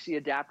that DC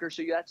adapter.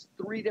 So that's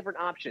 3 different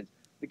options.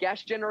 The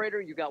gas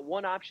generator, you got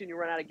 1 option. You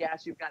run out of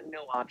gas, you've got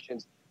no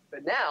options.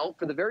 But now,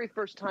 for the very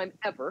first time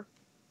ever,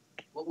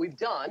 what we've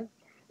done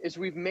is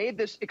we've made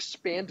this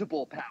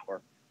expandable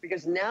power,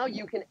 because now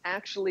you can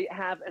actually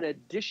have an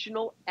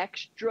additional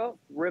extra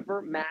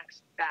River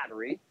Max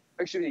battery,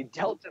 actually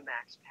Delta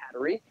Max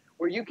battery,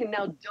 where you can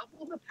now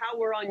double the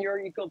power on your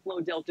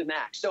EcoFlow Delta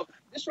Max. So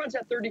this runs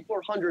at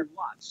 3,400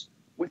 watts.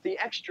 With the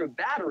extra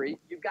battery,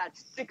 you've got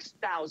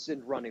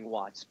 6,000 running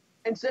watts.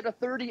 Instead of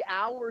 30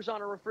 hours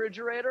on a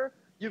refrigerator,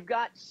 you've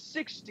got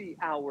 60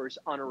 hours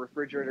on a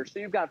refrigerator. So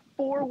you've got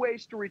 4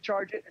 ways to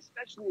recharge it,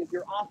 especially if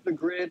you're off the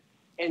grid.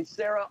 And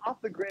Sarah,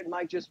 off the grid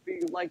might just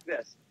be like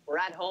this. We're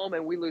at home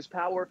and we lose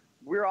power.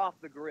 We're off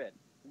the grid.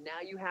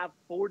 Now you have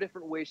 4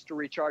 different ways to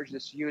recharge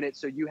this unit,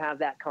 so you have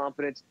that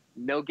confidence.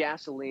 No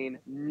gasoline,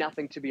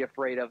 nothing to be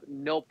afraid of,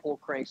 no pull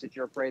cranks that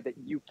you're afraid that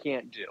you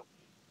can't do.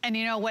 And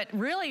you know what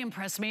really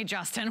impressed me,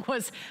 Justin,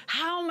 was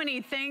how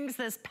many things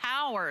this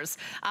powers.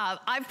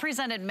 I've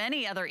presented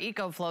many other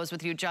EcoFlows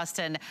with you,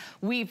 Justin.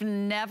 We've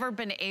never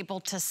been able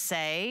to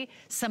say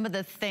some of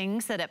the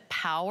things that it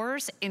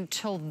powers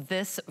until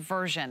this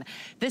version.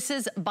 This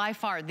is by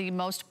far the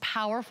most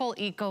powerful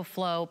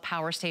EcoFlow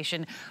power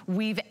station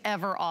we've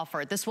ever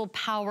offered. This will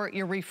power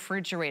your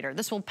refrigerator.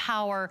 This will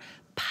power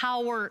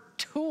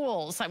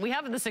tools. We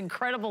have this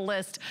incredible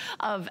list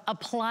of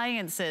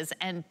appliances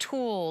and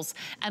tools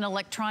and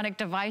electronic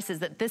devices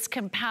that this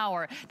can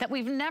power that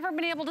we've never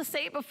been able to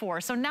say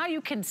before. So now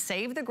you can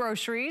save the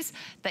groceries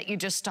that you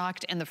just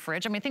stocked in the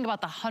fridge. I mean, think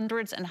about the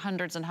hundreds and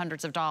hundreds and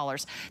hundreds of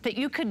dollars that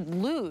you could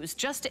lose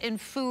just in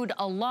food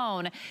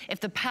alone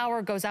if the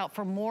power goes out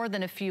for more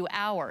than a few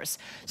hours.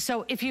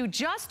 So if you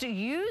just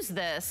use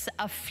this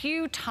a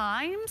few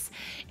times,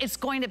 it's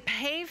going to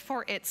pay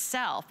for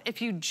itself.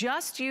 If you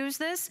just use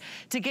this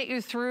to get you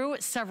through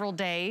several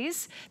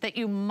days that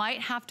you might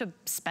have to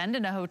spend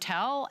in a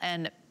hotel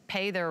and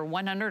pay their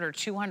 $100 or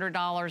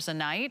 $200 a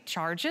night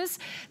charges.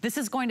 This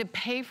is going to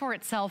pay for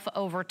itself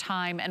over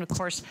time. And of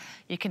course,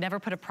 you can never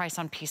put a price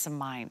on peace of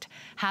mind.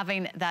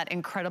 Having that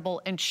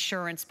incredible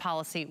insurance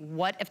policy.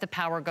 What if the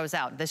power goes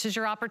out? This is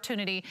your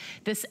opportunity.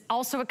 This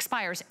also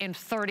expires in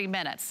 30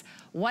 minutes.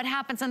 What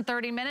happens in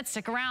 30 minutes?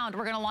 Stick around.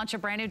 We're going to launch a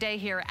brand new day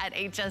here at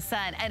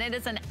HSN, and it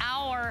is an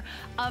hour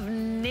of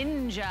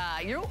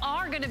ninja. You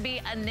are going to be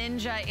a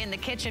ninja in the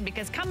kitchen,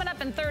 because coming up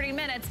in 30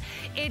 minutes,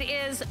 it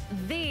is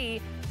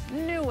the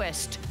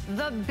newest,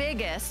 the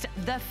biggest,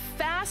 the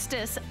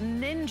fastest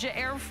Ninja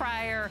air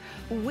fryer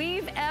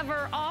we've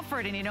ever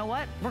offered. And you know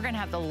what? We're gonna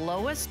have the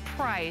lowest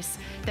price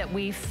that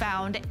we've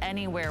found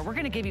anywhere. We're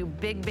gonna give you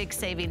big, big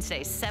savings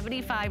today,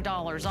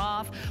 $75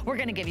 off. We're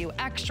gonna give you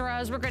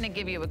extras. We're gonna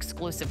give you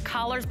exclusive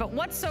colors. But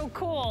what's so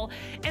cool,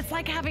 it's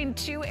like having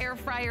 2 air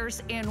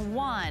fryers in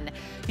one.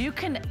 You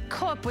can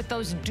cook with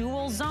those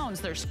dual zones.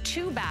 There's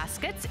 2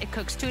 baskets. It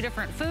cooks 2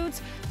 different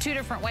foods, 2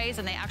 different ways,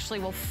 and they actually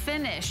will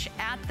finish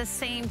at the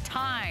same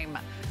time.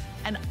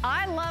 And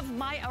I love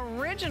my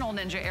original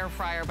Ninja air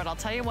fryer, but I'll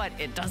tell you what,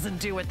 it doesn't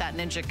do what that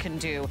Ninja can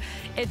do.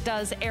 It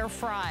does air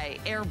fry,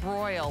 air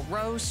broil,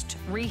 roast,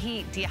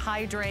 reheat,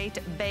 dehydrate,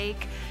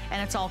 bake,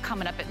 and it's all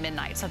coming up at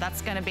midnight. So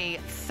that's gonna be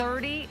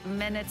 30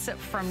 minutes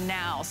from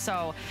now.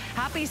 So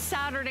happy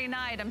Saturday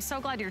night. I'm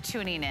so glad you're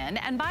tuning in.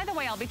 And by the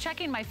way, I'll be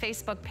checking my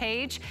Facebook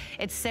page.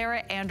 It's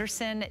Sarah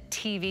Anderson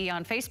TV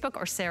on Facebook,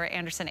 or Sarah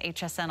Anderson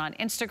HSN on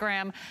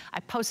Instagram. I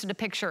posted a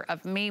picture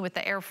of me with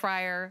the air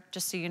fryer,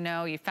 just so you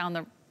know, you found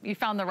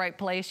the right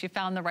place, you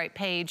found the right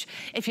page.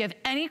 If you have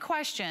any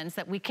questions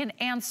that we can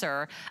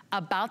answer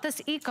about this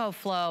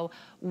EcoFlow,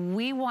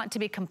 we want to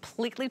be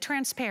completely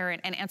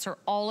transparent and answer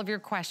all of your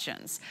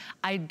questions.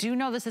 I do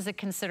know this is a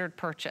considered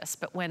purchase,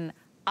 but when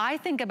I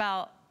think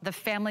about the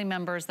family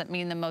members that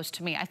mean the most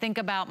to me, I think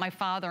about my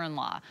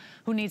father-in-law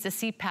who needs a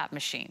CPAP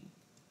machine.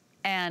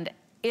 And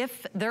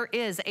if there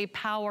is a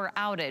power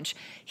outage,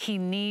 he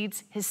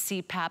needs his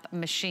CPAP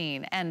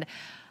machine. And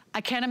I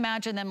can't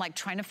imagine them like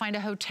trying to find a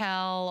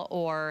hotel,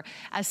 or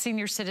as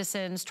senior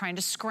citizens trying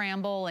to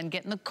scramble and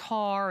get in the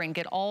car and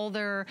get all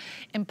their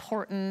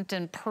important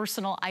and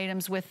personal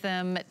items with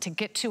them to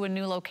get to a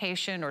new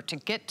location, or to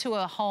get to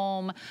a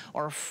home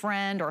or a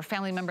friend or a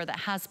family member that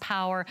has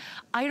power.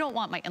 I don't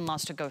want my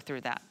in-laws to go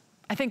through that.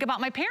 I think about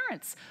my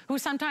parents who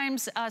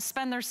sometimes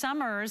spend their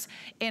summers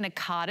in a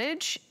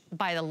cottage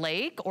by the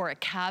lake or a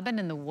cabin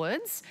in the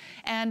woods,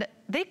 and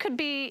they could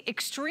be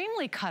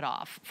extremely cut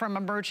off from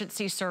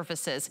emergency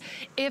services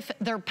if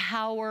their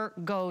power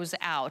goes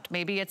out.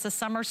 Maybe it's a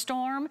summer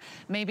storm,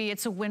 maybe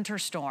it's a winter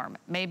storm,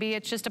 maybe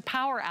it's just a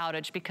power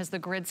outage because the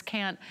grids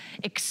can't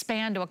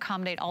expand to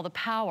accommodate all the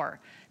power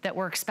that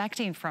we're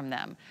expecting from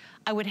them.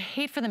 I would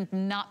hate for them to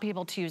not be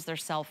able to use their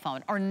cell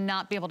phone, or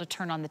not be able to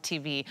turn on the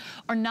TV,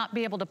 or not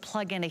be able to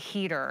plug in a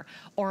heater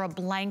or a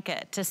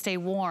blanket to stay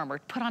warm, or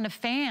put on a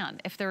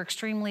fan if they're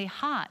extremely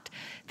hot.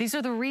 These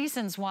are the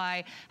reasons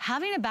why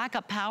having a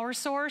backup power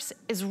source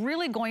is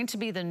really going to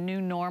be the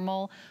new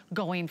normal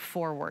going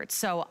forward.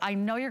 So I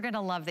know you're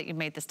gonna love that you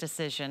made this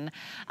decision.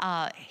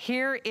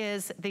 Here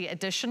is the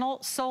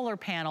additional solar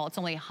panel. It's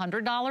only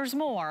 $100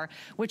 more,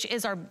 which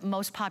is our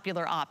most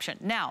popular option.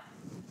 Now,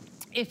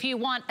 if you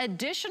want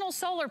additional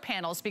solar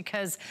panels,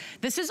 because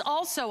this is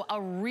also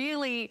a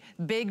really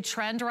big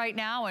trend right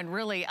now, and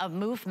really a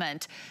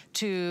movement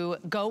to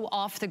go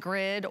off the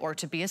grid, or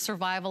to be a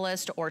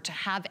survivalist, or to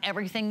have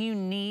everything you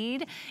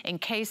need in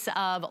case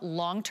of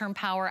long-term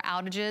power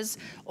outages,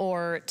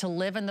 or to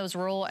live in those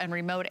rural and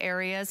remote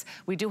areas.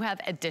 We do have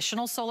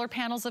additional solar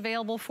panels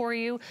available for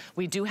you.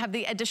 We do have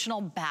the additional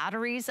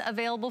batteries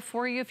available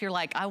for you. If you're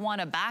like, I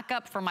want a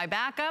backup for my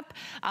backup,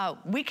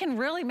 we can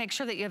really make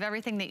sure that you have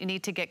everything that you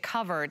need to get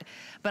covered.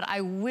 But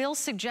I will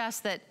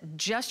suggest that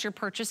just your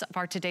purchase of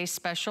our today's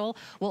special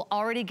will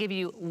already give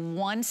you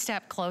one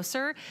step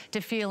closer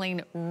to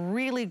feeling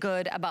really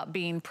good about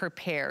being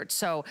prepared.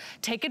 So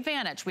take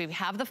advantage. We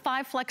have the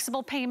 5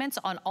 flexible payments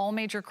on all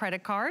major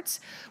credit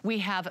cards. We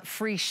have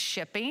free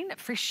shipping.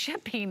 Free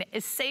shipping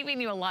is saving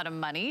you a lot of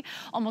money,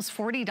 almost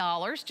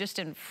 $40 just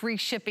in free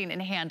shipping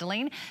and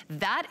handling.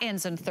 That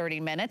ends in 30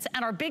 minutes.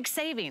 And our big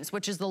savings,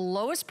 which is the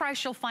lowest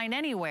price you'll find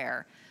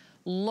anywhere,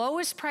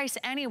 lowest price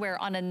anywhere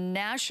on a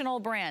national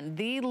brand,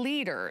 the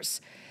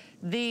leaders,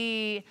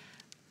 the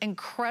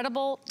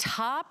incredible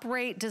top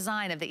rate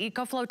design of the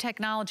EcoFlow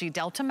technology,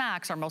 Delta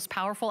Max, our most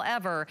powerful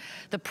ever.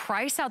 The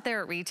price out there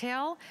at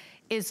retail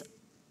is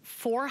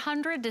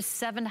 $400 to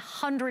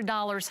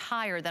 $700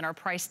 higher than our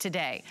price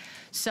today.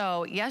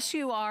 So yes,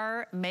 you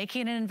are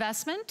making an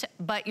investment,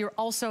 but you're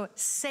also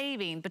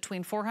saving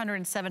between $400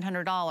 and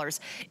 $700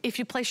 if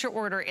you place your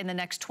order in the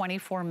next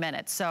 24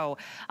 minutes. So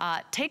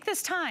take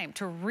this time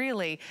to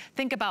really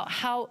think about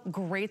how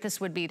great this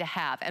would be to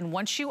have. And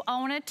once you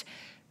own it,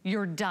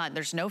 you're done.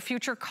 There's no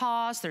future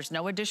cost. There's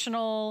no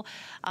additional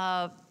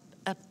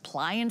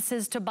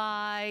appliances to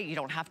buy. You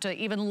don't have to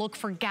even look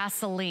for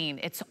gasoline.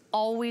 It's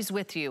always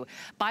with you.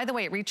 By the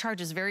way, it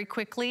recharges very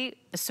quickly.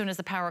 As soon as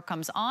the power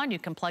comes on, you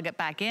can plug it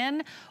back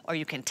in, or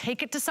you can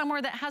take it to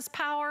somewhere that has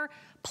power,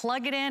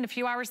 plug it in. A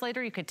few hours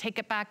later, you could take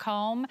it back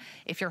home.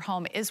 If your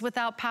home is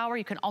without power,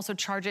 you can also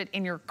charge it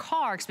in your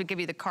car, because we give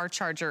you the car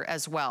charger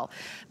as well.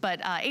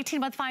 But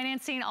 18-month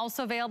financing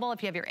also available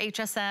if you have your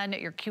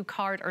HSN, your Q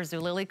card, or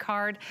Zulily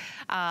card.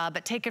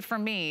 But take it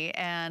from me,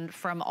 and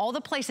from all the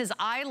places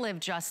I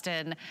live,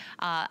 Justin,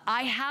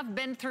 I have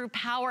been through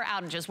power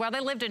outages. While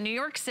I lived in New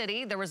York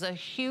City, there was a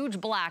huge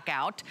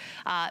blackout.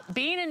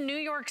 Being in New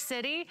York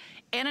City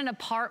in an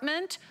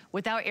apartment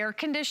without air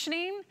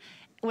conditioning,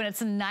 when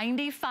it's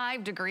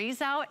 95 degrees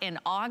out in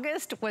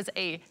August, was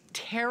a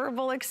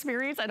terrible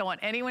experience. I don't want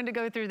anyone to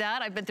go through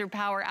that. I've been through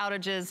power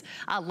outages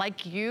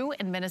like you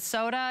in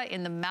Minnesota,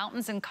 in the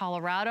mountains in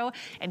Colorado,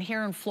 and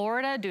here in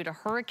Florida due to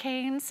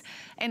hurricanes.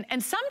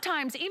 And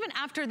sometimes, even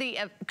after the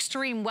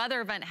extreme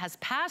weather event has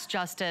passed,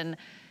 Justin,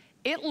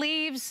 it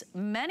leaves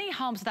many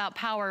homes without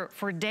power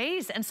for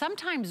days and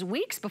sometimes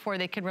weeks before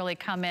they can really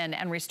come in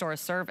and restore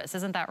service.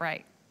 Isn't that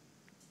right?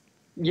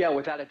 Yeah,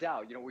 without a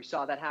doubt. You know, we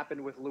saw that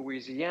happen with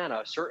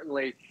Louisiana.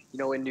 Certainly, you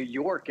know, in New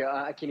York,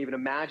 I can't even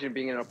imagine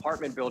being in an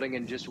apartment building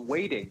and just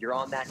waiting. You're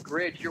on that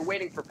grid. You're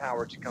waiting for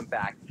power to come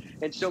back.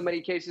 In so many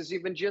cases,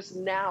 even just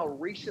now,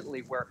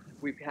 recently, where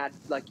we've had,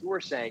 like you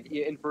were saying,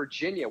 in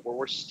Virginia, where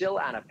we're still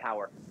out of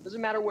power. Doesn't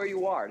matter where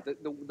you are.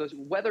 The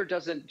weather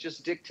doesn't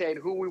just dictate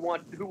who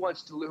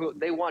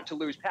they want to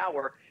lose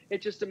power.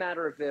 It's just a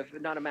matter of if,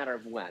 not a matter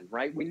of when,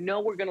 right? We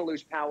know we're going to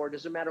lose power. It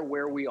doesn't matter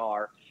where we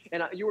are.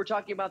 And you were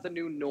talking about the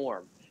new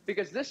norm,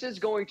 because this is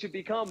going to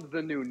become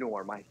the new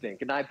norm, I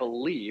think, and I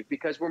believe,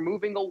 because we're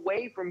moving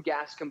away from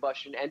gas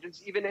combustion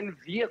engines, even in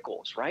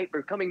vehicles, right?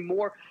 We're coming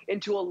more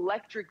into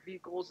electric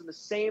vehicles, and the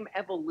same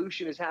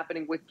evolution is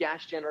happening with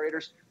gas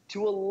generators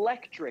to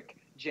electric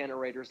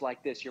generators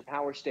like this, your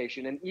power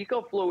station. And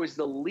EcoFlow is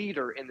the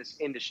leader in this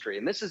industry,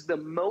 and this is the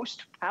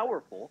most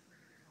powerful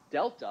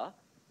Delta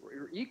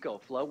or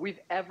EcoFlow we've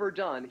ever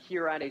done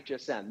here at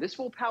HSN. This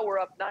will power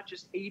up not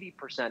just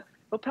 80%,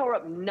 it'll power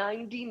up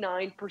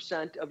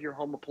 99% of your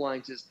home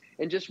appliances.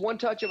 In just one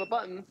touch of a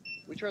button,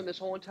 we turn this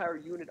whole entire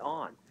unit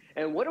on.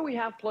 And what do we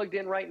have plugged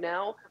in right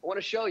now? I want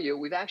to show you.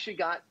 We've actually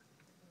got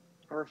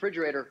our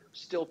refrigerator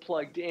still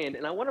plugged in,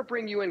 and I want to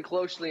bring you in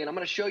closely, and I'm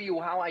going to show you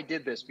how I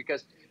did this,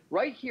 because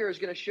right here is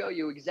going to show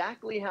you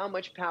exactly how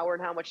much power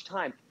and how much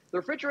time. The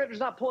refrigerator is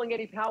not pulling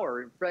any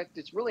power. In fact,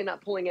 it's really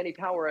not pulling any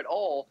power at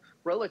all,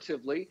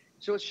 relatively.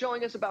 So it's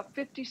showing us about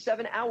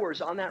 57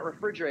 hours on that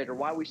refrigerator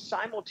while we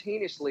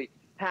simultaneously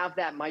have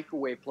that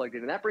microwave plugged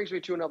in. And that brings me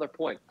to another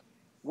point.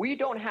 We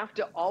don't have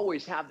to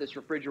always have this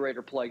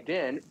refrigerator plugged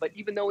in, but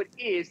even though it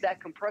is,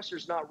 that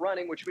compressor's not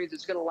running, which means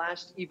it's going to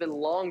last even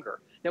longer.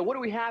 Now, what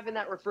do we have in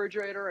that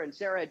refrigerator? And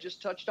Sarah had just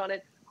touched on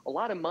it. A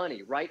lot of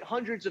money, right?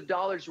 Hundreds of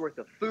dollars worth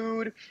of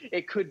food.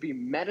 It could be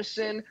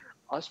medicine.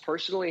 Us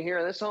personally here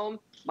in this home,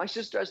 my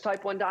sister has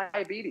type 1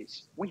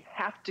 diabetes. We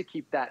have to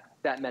keep that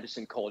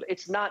medicine cold.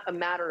 It's not a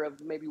matter of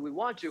maybe we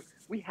want to.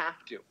 We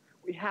have to.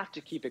 We have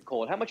to keep it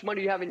cold. How much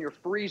money do you have in your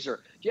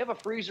freezer? Do you have a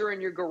freezer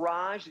in your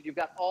garage that you've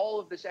got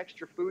all of this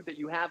extra food that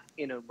you have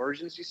in an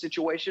emergency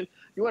situation?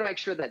 You want to make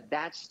sure that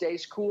that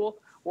stays cool.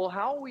 Well,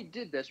 how we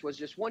did this was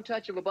just one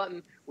touch of a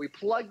button. We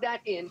plugged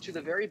that into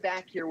the very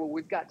back here where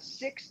we've got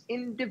 6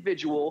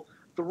 individual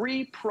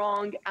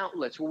 3-pronged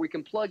outlets where we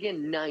can plug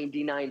in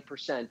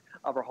 99%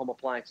 of our home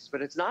appliances.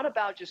 But it's not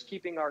about just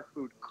keeping our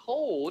food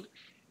cold.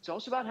 It's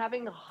also about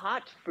having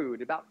hot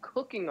food, about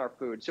cooking our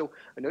food. So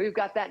I know you've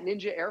got that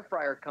Ninja air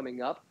fryer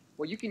coming up.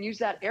 Well, you can use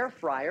that air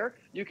fryer.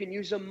 You can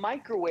use a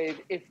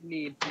microwave if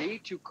need be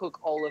to cook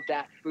all of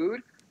that food.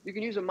 You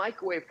can use a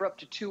microwave for up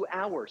to 2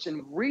 hours.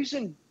 And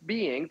reason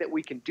being that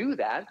we can do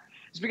that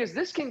is because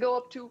this can go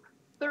up to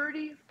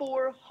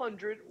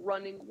 3,400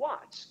 running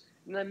watts.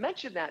 And I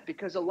mention that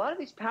because a lot of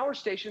these power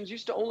stations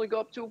used to only go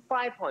up to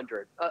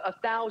 500,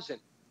 1,000.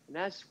 And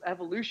as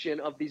evolution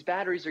of these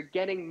batteries are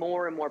getting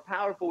more and more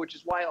powerful, which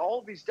is why all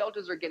of these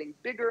Deltas are getting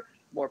bigger,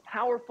 more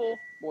powerful,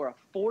 more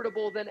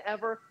affordable than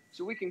ever.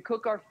 So we can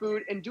cook our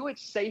food and do it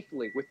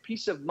safely with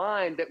peace of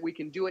mind that we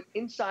can do it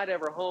inside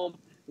of our home.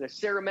 And as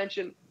Sarah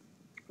mentioned,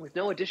 with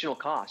no additional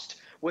cost,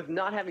 with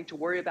not having to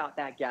worry about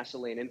that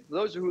gasoline. And for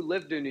those who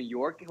lived in New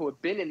York, who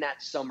have been in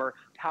that summer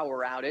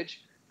power outage,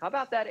 how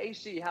about that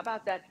AC? How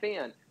about that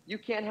fan? You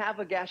can't have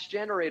a gas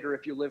generator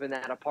if you live in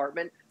that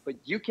apartment, but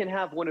you can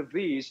have one of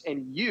these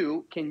and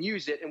you can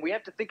use it. And we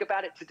have to think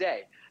about it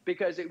today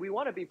because we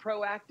want to be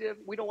proactive.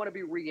 We don't want to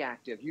be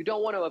reactive. You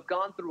don't want to have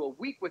gone through a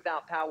week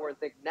without power and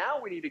think,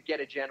 now we need to get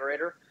a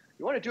generator.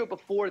 You want to do it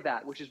before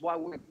that, which is why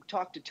we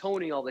talk to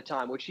Tony all the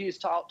time, which he has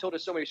told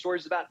us so many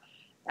stories about.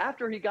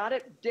 After he got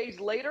it, days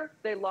later,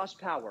 they lost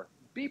power.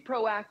 Be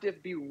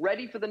proactive, be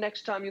ready for the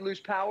next time you lose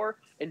power,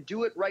 and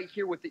do it right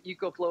here with the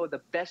EcoFlow,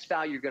 the best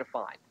value you're going to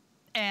find.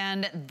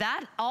 And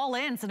that all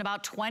ends in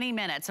about 20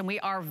 minutes, and we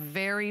are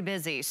very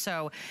busy.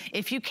 So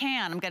if you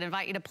can, I'm gonna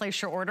invite you to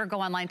place your order. Go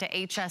online to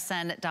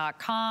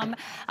hsn.com.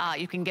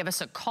 You can give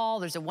us a call.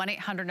 There's a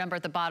 1-800 number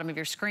at the bottom of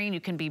your screen. You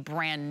can be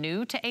brand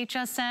new to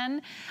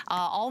HSN.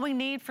 All we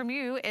need from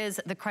you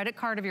is the credit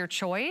card of your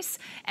choice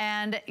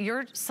and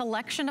your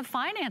selection of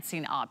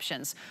financing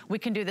options. We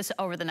can do this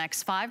over the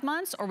next 5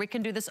 months, or we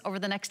can do this over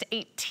the next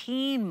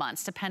 18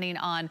 months, depending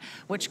on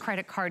which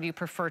credit card you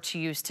prefer to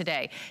use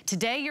today.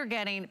 Today, you're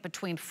getting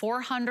between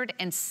 $400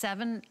 and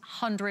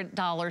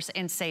 $700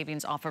 in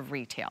savings off of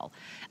retail,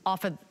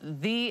 off of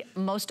the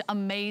most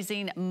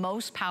amazing,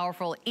 most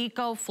powerful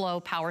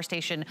EcoFlow power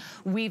station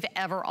we've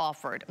ever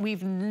offered.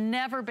 We've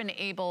never been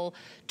able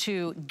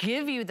to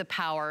give you the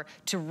power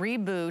to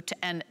reboot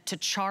and to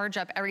charge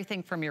up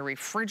everything from your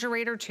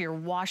refrigerator to your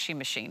washing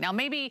machine. Now,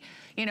 maybe,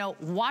 you know,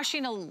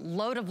 washing a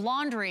load of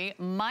laundry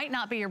might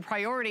not be your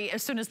priority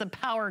as soon as the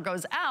power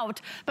goes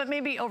out, but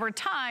maybe over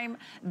time,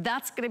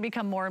 that's gonna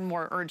become more and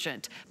more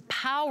urgent.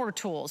 Power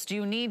tools. Do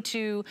you need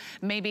to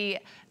maybe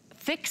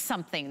fix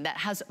something that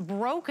has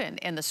broken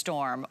in the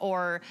storm?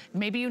 Or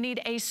maybe you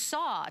need a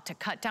saw to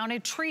cut down a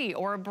tree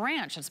or a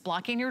branch that's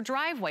blocking your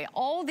driveway.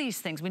 All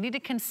these things we need to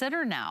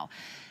consider now.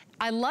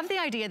 I love the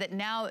idea that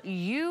now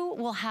you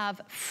will have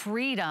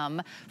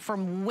freedom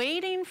from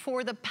waiting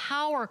for the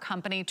power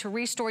company to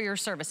restore your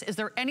service. Is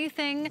there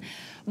anything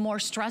more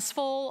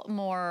stressful,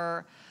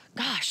 more,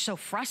 gosh, so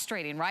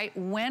frustrating, right?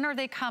 When are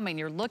they coming?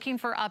 You're looking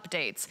for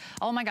updates.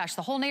 Oh my gosh,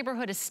 the whole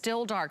neighborhood is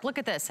still dark. Look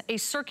at this, a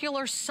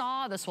circular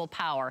saw this will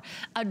power,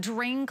 a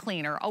drain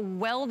cleaner, a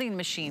welding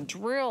machine,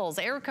 drills,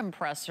 air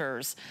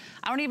compressors.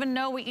 I don't even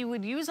know what you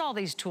would use all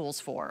these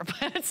tools for,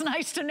 but it's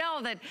nice to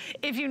know that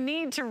if you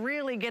need to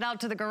really get out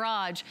to the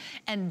garage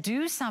and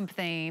do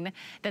something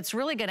that's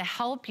really gonna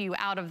help you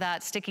out of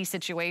that sticky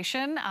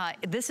situation,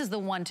 this is the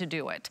one to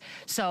do it.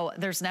 So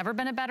there's never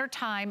been a better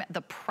time.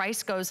 The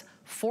price goes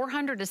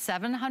 $400 to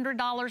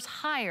 $700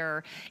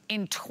 higher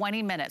in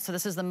 20 minutes. So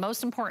this is the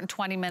most important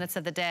 20 minutes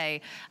of the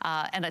day,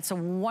 and it's a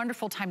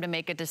wonderful time to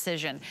make a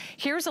decision.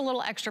 Here's a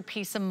little extra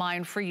peace of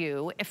mind for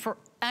you. If for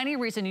any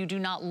reason you do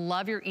not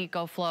love your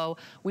EcoFlow,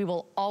 we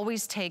will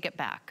always take it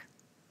back.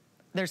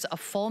 There's a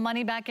full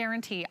money back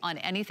guarantee on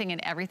anything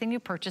and everything you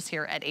purchase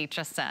here at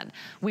HSN.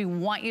 We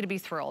want you to be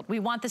thrilled.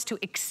 We want this to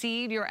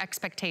exceed your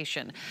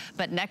expectation.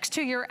 But next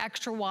to your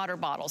extra water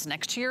bottles,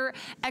 next to your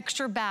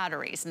extra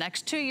batteries,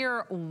 next to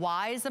your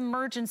Wise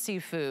emergency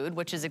food,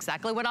 which is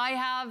exactly what I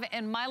have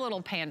in my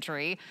little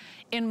pantry,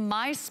 in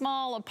my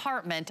small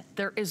apartment,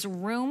 there is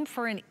room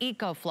for an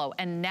EcoFlow.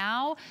 And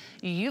now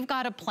you've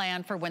got a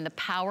plan for when the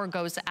power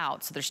goes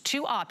out. So there's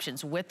two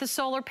options with the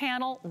solar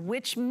panel,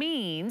 which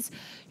means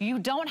you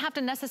don't have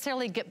to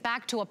necessarily get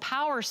back to a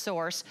power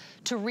source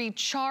to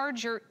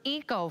recharge your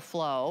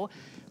EcoFlow.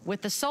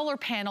 With the solar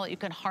panel, you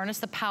can harness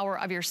the power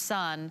of your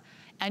sun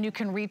and you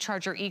can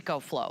recharge your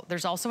EcoFlow.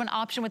 There's also an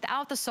option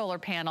without the solar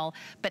panel,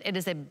 but it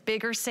is a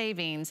bigger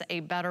savings,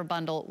 a better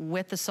bundle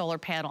with the solar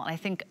panel. And I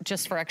think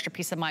just for extra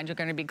peace of mind, you're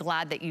gonna be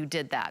glad that you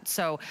did that.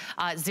 So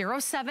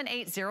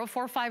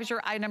 078045 is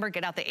your item number.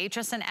 Get out the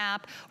HSN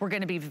app. We're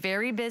gonna be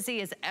very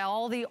busy as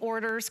all the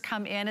orders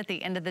come in at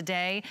the end of the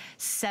day.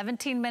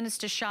 17 minutes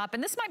to shop.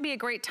 And this might be a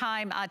great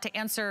time to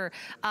answer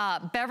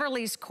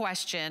Beverly's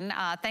question.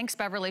 Thanks,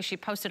 Beverly. She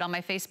posted on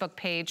my Facebook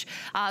page.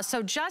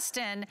 So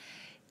Justin,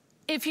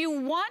 if you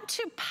want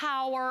to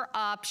power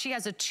up, she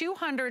has a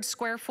 200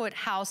 square foot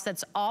house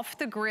that's off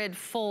the grid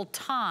full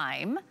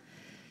time.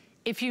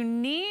 If you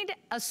need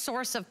a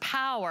source of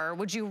power,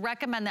 would you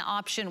recommend the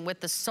option with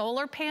the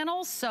solar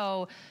panels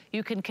so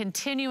you can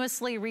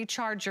continuously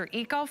recharge your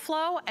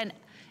EcoFlow?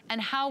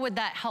 And how would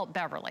that help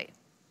Beverly?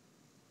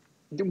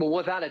 Well,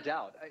 without a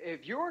doubt,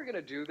 if you're going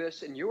to do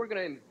this and you're going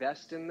to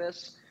invest in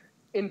this,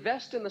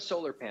 invest in the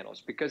solar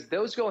panels because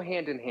those go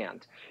hand in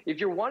hand. If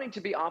you're wanting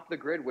to be off the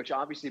grid, which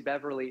obviously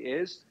Beverly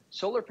is,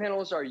 solar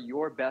panels are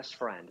your best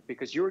friend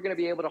because you're going to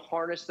be able to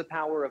harness the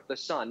power of the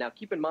sun. Now,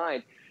 keep in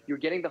mind, you're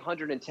getting the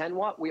 110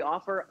 watt. We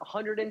offer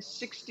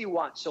 160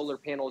 watt solar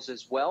panels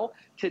as well.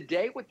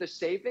 Today with the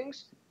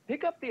savings,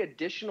 pick up the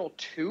additional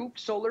 2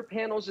 solar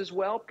panels as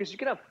well because you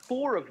can have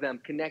 4 of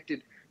them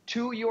connected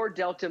to your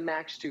Delta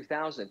Max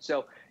 2000.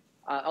 So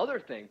other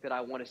thing that I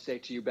want to say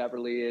to you,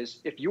 Beverly, is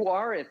if you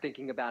are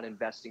thinking about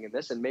investing in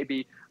this, and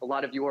maybe a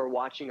lot of you who are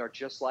watching are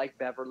just like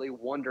Beverly,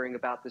 wondering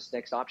about this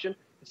next option,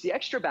 it's the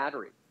extra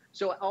battery.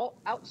 So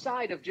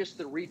outside of just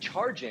the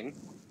recharging,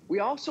 we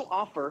also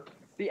offer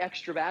the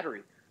extra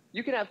battery.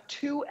 You can have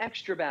 2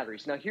 extra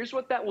batteries. Now, here's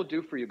what that will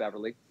do for you,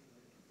 Beverly.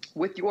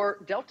 With your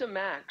Delta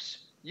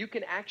Max, you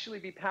can actually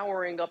be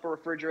powering up a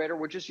refrigerator.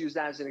 We'll just use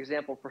that as an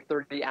example for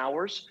 30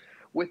 hours.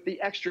 With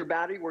the extra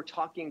battery, we're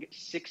talking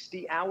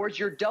 60 hours.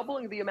 You're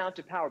doubling the amount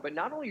of power, but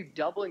not only are you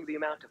doubling the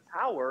amount of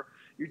power,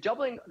 you're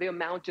doubling the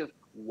amount of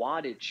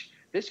wattage.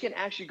 This can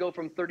actually go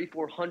from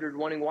 3,400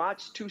 running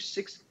watts to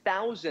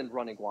 6,000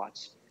 running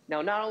watts.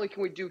 Now, not only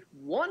can we do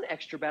 1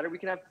 extra battery, we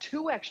can have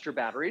 2 extra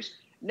batteries.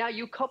 Now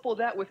you couple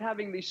that with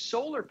having these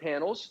solar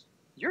panels,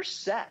 you're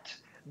set.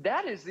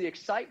 That is the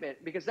excitement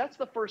because that's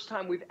the first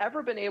time we've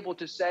ever been able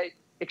to say,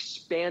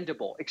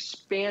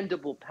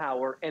 expandable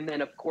power, and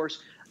then of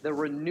course the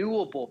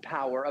renewable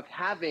power of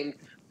having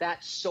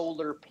that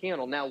solar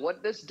panel. Now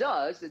what this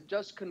does, it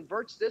just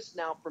converts this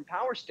now from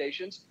power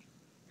stations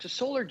to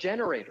solar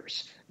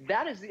generators.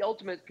 That is the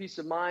ultimate peace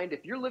of mind.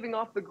 If you're living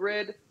off the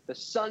grid, the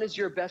sun is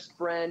your best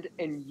friend,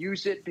 and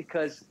use it,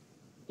 because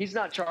he's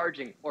not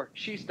charging, or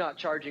she's not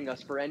charging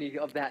us for any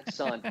of that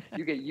sun.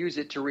 You can use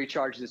it to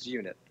recharge this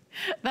unit.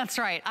 That's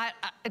right.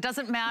 It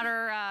doesn't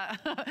matter.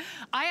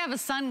 I have a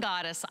sun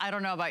goddess. I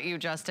don't know about you,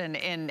 Justin,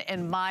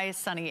 in my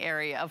sunny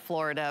area of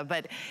Florida,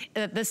 but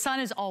the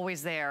sun is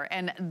always there.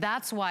 And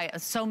that's why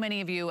so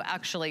many of you,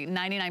 actually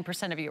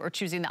 99% of you, are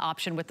choosing the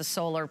option with the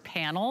solar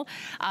panel.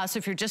 So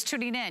if you're just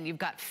tuning in, you've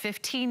got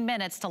 15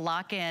 minutes to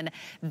lock in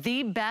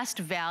the best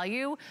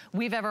value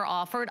we've ever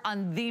offered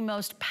on the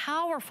most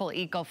powerful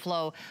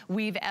EcoFlow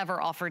we've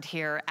ever offered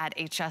here at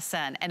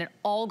HSN. And it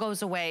all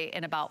goes away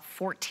in about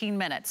 14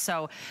 minutes.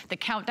 So the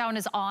countdown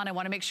is on. I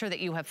want to make sure that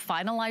you have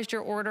finalized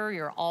your order.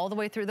 You're all the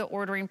way through the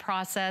ordering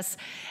process.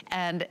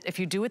 And if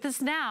you do it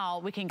this now,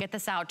 we can get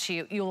this out to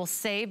you. You will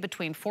save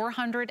between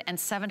 $400 and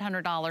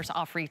 $700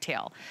 off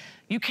retail.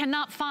 You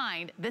cannot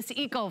find this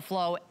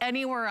EcoFlow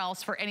anywhere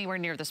else for anywhere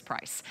near this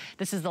price.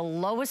 This is the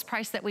lowest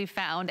price that we've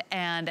found,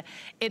 and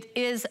it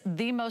is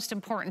the most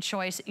important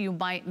choice you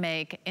might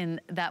make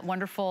in that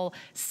wonderful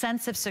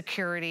sense of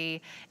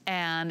security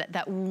and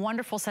that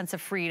wonderful sense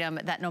of freedom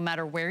that no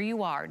matter where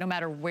you are, no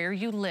matter where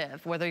you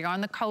live, whether you're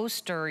on the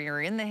coast or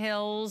you're in the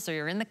hills or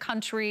you're in the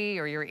country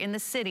or you're in the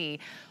city,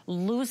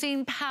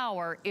 losing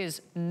power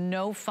is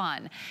no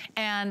fun.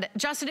 And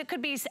Justin, it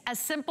could be as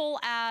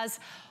simple as,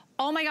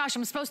 oh my gosh,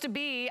 I'm supposed to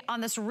be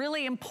on this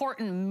really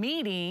important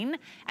meeting,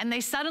 and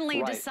they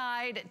suddenly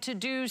decide to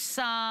do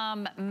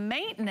some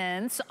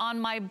maintenance on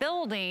my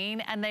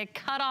building and they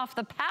cut off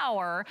the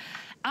power.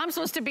 I'm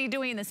supposed to be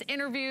doing this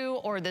interview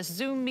or this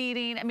Zoom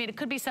meeting. I mean, it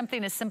could be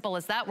something as simple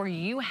as that, where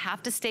you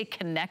have to stay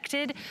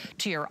connected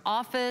to your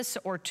office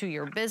or to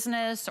your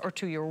business or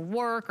to your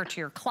work or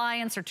to your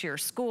clients or to your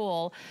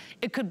school.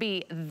 It could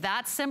be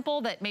that simple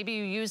that maybe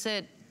you use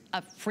it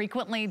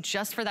frequently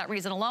just for that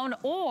reason alone,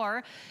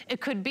 or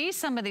it could be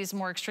some of these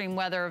more extreme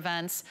weather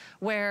events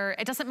where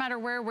it doesn't matter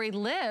where we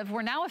live,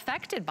 we're now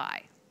affected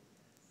by.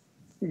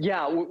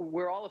 Yeah,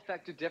 we're all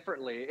affected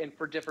differently and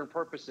for different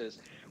purposes.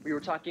 We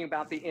were talking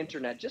about the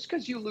internet. Just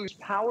because you lose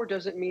power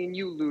doesn't mean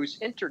you lose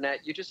internet.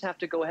 You just have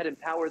to go ahead and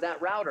power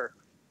that router.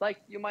 Like,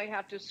 you might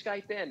have to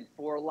Skype in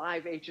for a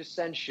live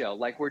HSN show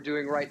like we're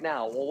doing right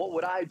now. Well, what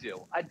would I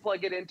do? I'd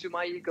plug it into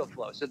my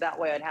EcoFlow, so that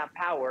way I'd have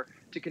power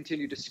to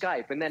continue to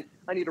Skype. And then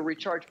I need to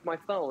recharge my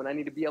phone. I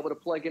need to be able to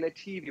plug in a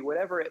TV,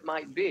 whatever it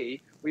might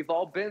be. We've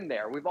all been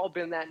there. We've all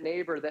been that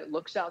neighbor that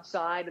looks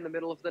outside in the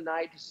middle of the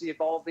night to see if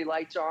all the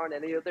lights are on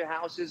any of their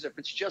houses, if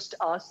it's just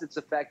us that's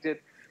affected.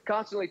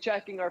 Constantly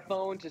checking our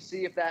phone to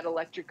see if that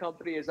electric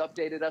company has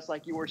updated us,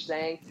 like you were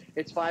saying.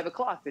 It's 5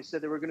 o'clock. They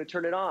said they were going to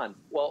turn it on.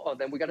 Well,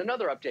 then we got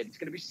another update. It's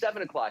going to be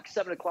 7 o'clock.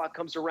 7 o'clock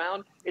comes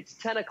around. It's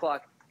 10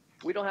 o'clock.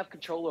 We don't have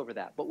control over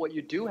that. But what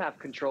you do have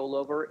control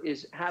over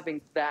is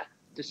having that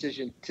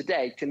decision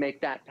today to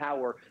make that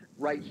power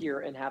right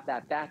here and have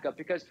that backup,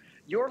 because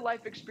your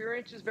life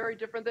experience is very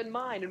different than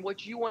mine, and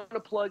what you want to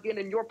plug in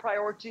and your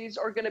priorities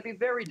are going to be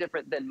very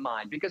different than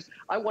mine, because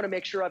I want to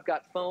make sure I've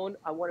got phone.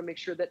 I want to make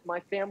sure that my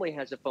family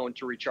has a phone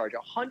to recharge.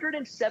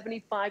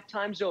 175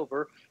 times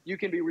over, you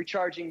can be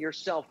recharging your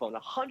cell phone.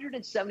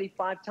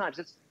 175 times.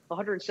 That's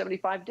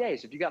 175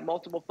 days. If you got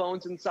multiple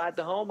phones inside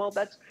the home, well,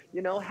 that's,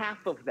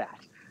 half of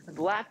that.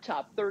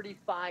 Laptop,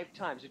 35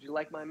 times. If you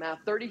like my math,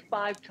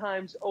 35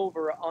 times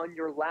over on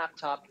your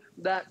laptop.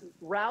 That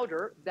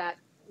router, that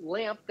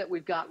lamp that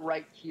we've got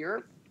right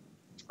here,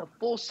 a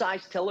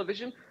full-size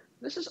television,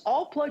 this is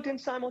all plugged in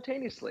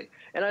simultaneously.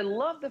 And I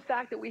love the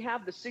fact that we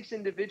have the 6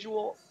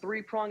 individual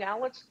 3-prong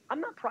outlets. I'm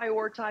not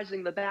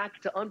prioritizing the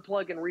back to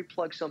unplug and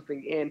replug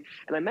something in.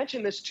 And I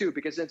mentioned this too,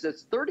 because since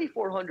it's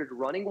 3,400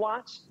 running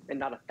watts and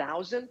not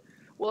 1,000,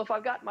 well, if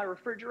I've got my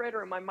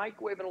refrigerator and my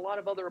microwave and a lot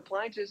of other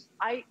appliances,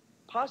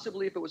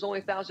 possibly, if it was only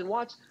 1,000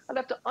 watts, I'd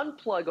have to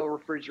unplug a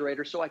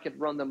refrigerator so I could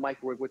run the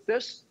microwave with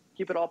this,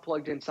 keep it all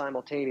plugged in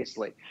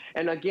simultaneously.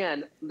 And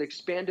again, the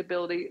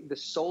expandability, the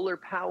solar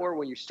power,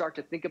 when you start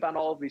to think about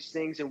all of these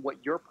things and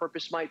what your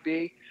purpose might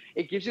be,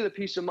 it gives you the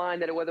peace of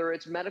mind that whether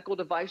it's medical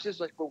devices,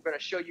 like we're going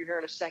to show you here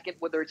in a second,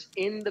 whether it's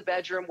in the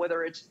bedroom,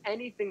 whether it's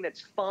anything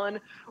that's fun,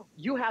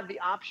 you have the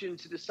option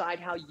to decide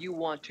how you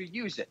want to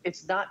use it.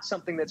 It's not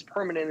something that's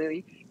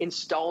permanently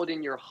installed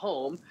in your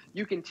home.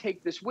 You can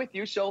take this with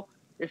you. So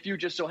if you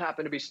just so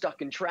happen to be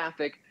stuck in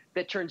traffic,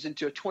 that turns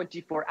into a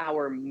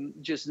 24-hour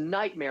just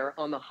nightmare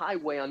on the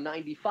highway on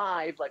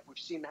 95, like we've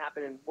seen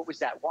happen in, what was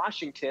that,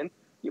 Washington,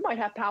 you might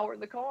have power in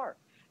the car.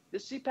 The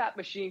CPAP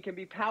machine can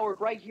be powered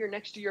right here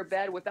next to your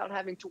bed without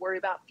having to worry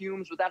about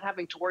fumes, without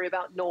having to worry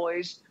about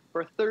noise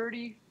for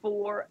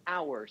 34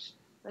 hours.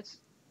 That's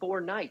 4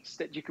 nights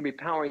that you can be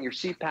powering your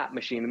CPAP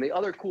machine. And the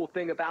other cool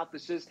thing about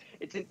this is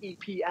it's an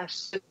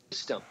EPS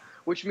system,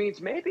 which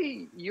means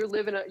maybe you're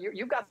living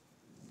you've got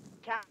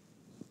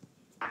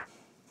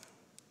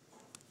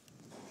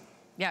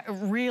Yeah, it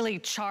really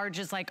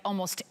charges like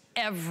almost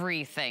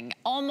everything.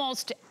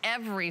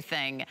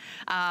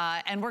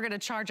 And we're gonna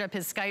charge up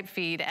his Skype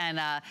feed and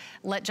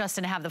let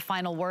Justin have the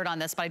final word on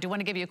this, but I do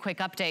wanna give you a quick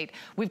update.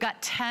 We've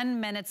got 10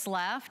 minutes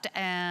left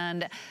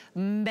and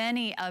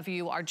many of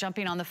you are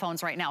jumping on the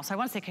phones right now. So I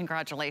wanna say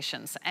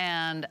congratulations.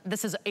 And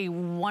this is a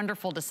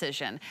wonderful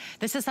decision.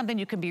 This is something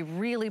you can be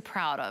really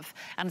proud of.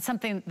 And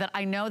something that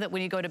I know that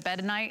when you go to bed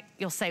at night,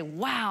 you'll say,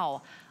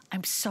 wow,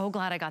 I'm so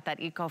glad I got that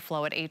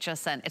EcoFlow at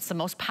HSN. It's the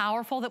most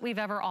powerful that we've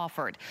ever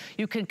offered.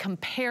 You can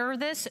compare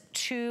this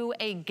to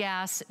a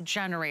gas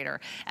generator.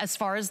 As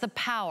far as the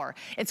power,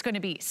 it's gonna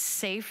be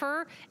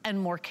safer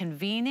and more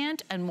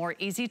convenient and more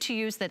easy to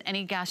use than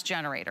any gas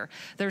generator.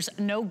 There's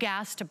no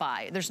gas to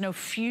buy. There's no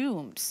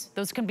fumes.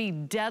 Those can be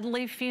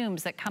deadly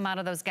fumes that come out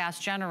of those gas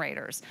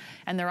generators.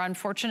 And there are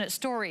unfortunate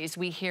stories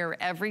we hear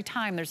every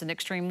time there's an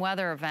extreme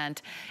weather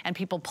event and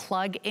people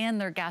plug in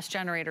their gas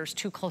generators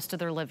too close to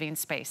their living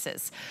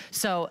spaces.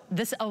 So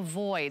this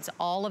avoids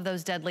all of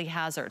those deadly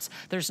hazards.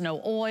 There's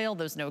no oil,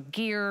 there's no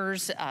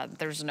gears,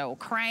 there's no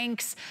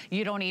cranks.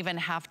 You don't even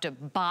have to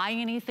buy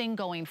anything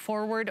going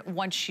forward.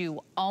 Once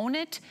you own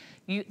it,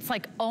 it's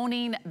like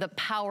owning the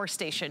power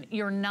station.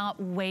 You're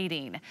not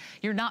waiting.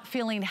 You're not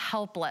feeling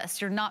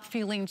helpless. You're not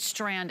feeling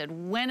stranded.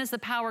 When is the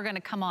power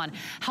gonna come on?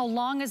 How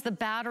long is the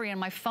battery in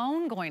my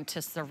phone going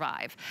to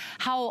survive?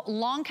 How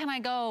long can I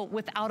go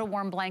without a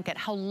warm blanket?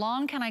 How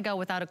long can I go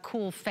without a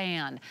cool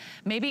fan?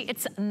 Maybe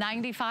it's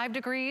 95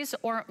 degrees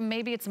or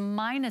maybe it's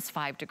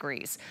 -5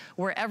 degrees.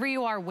 Wherever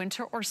you are,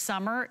 winter or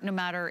summer, no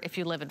matter if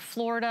you live in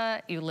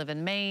Florida, you live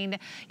in Maine,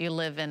 you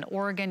live in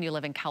Oregon, you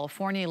live in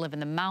California, you live in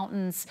the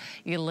mountains,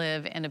 you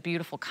live in a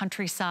beautiful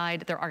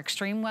countryside. There are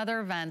extreme weather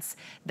events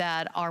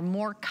that are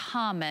more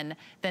common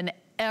than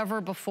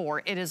ever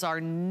before. It is our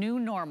new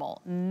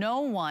normal. No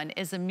one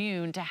is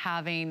immune to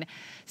having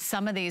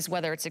some of these,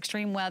 whether it's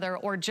extreme weather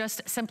or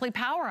just simply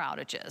power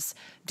outages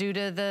due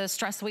to the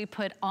stress we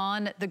put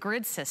on the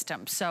grid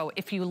system. So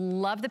if you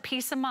love the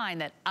peace of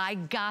mind that I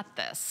got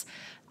this,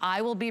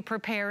 I will be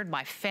prepared,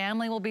 my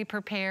family will be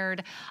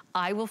prepared,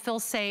 I will feel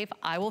safe,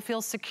 I will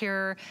feel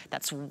secure.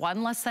 That's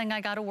one less thing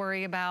I gotta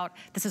worry about.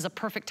 This is a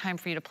perfect time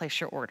for you to place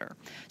your order.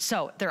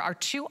 So there are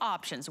two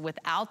options,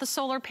 without the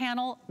solar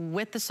panel,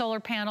 with the solar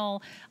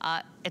panel.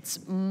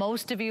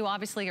 Most of you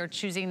obviously are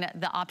choosing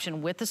the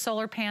option with the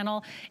solar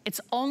panel.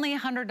 It's only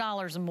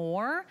 $100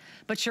 more,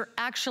 but you're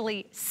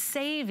actually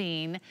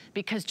saving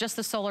because just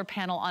the solar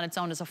panel on its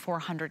own is a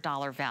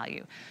 $400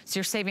 value. So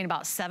you're saving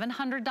about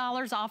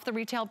 $700 off the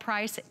retail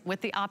price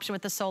with the option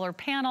with the solar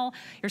panel.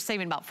 You're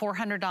saving about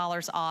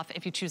 $400 off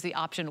if you choose the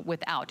option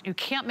without. You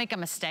can't make a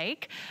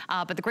mistake,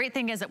 but the great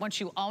thing is that once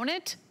you own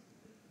it,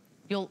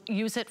 you'll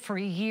use it for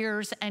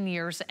years and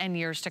years and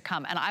years to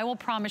come. And I will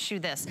promise you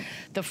this,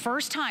 the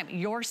first time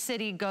your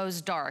city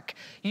goes dark,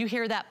 you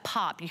hear that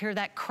pop, you hear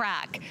that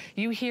crack,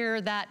 you hear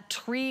that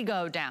tree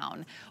go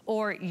down,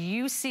 or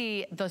you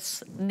see the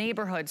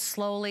neighborhood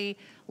slowly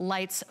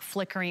lights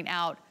flickering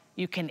out,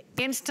 you can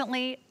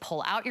instantly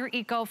pull out your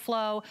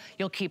EcoFlow.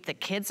 You'll keep the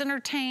kids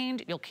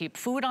entertained. You'll keep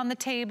food on the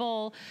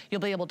table. You'll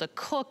be able to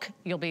cook.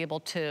 You'll be able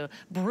to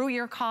brew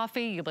your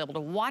coffee. You'll be able to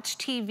watch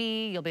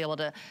TV. You'll be able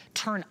to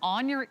turn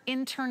on your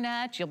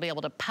internet. You'll be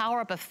able to power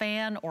up a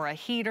fan or a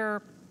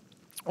heater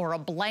or a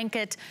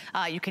blanket.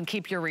 You can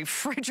keep your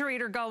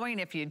refrigerator going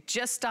if you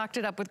just stocked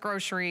it up with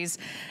groceries.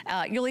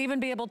 You'll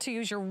even be able to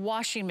use your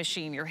washing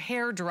machine, your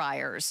hair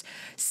dryers,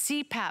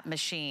 CPAP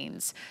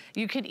machines.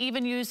 You can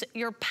even use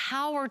your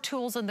power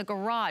tools in the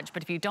garage,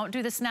 but if you don't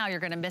do this now, you're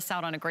gonna miss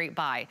out on a great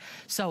buy.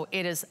 So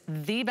it is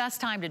the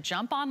best time to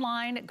jump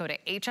online, go to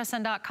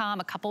hsn.com,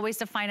 a couple ways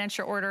to finance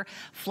your order.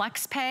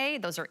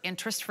 FlexPay, those are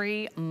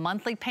interest-free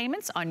monthly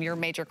payments on your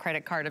major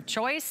credit card of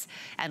choice,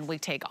 and we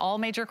take all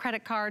major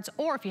credit cards,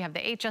 or if you have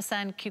the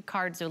HSN, Q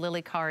card,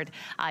 Zulily card,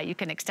 you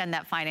can extend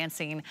that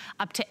financing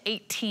up to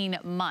 18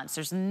 months.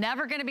 There's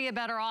never gonna be a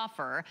better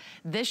offer.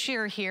 This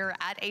year here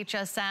at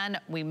HSN,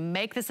 we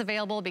make this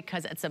available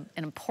because it's an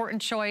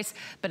important choice,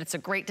 but it's a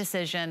great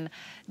decision.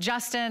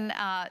 Justin,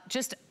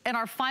 just in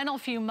our final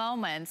few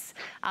moments,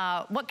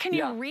 what can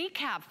you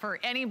recap for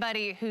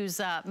anybody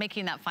who's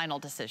making that final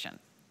decision?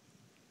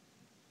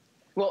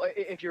 Well,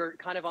 if you're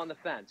kind of on the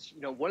fence,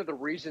 you know, one of the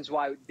reasons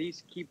why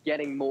these keep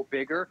getting more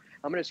bigger,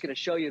 I'm just going to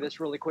show you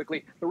this really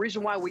quickly. The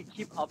reason why we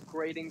keep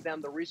upgrading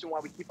them, the reason why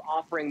we keep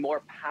offering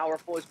more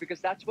powerful is because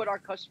that's what our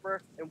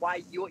customer and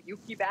why you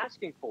keep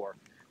asking for.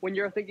 When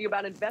you're thinking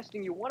about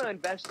investing, you want to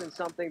invest in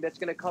something that's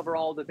going to cover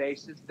all the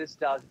bases. This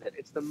does it.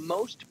 It's the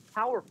most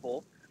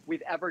powerful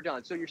we've ever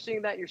done. So you're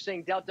seeing that, you're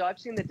saying Delta. I've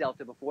seen the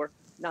Delta before,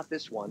 not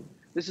this one.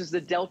 This is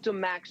the Delta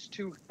Max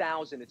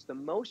 2000. It's the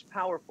most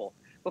powerful.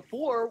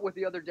 Before, with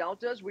the other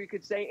Deltas, we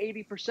could say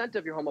 80%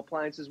 of your home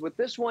appliances. With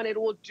this one, it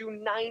will do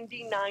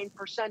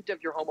 99%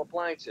 of your home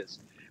appliances.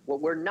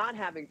 What we're not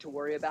having to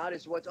worry about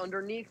is what's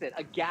underneath it,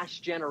 a gas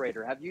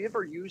generator. Have you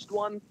ever used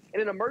one?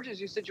 In an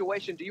emergency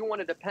situation, do you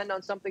want to depend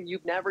on something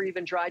you've never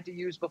even tried to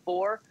use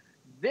before?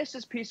 This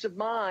is peace of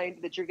mind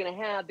that you're going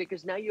to have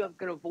because now you are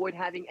going to avoid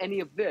having any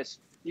of this.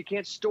 You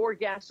can't store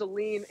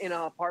gasoline in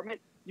an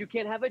apartment. You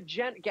can't have a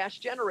gas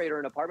generator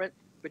in an apartment,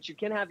 but you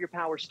can have your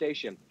power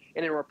station.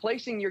 And in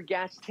replacing your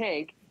gas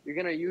tank, you're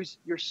going to use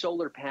your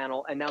solar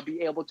panel and now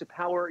be able to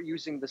power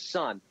using the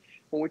sun.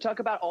 When we talk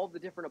about all the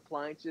different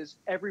appliances,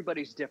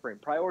 everybody's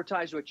different.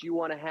 Prioritize what you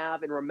want to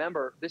have. And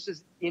remember, this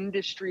is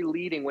industry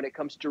leading when it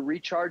comes to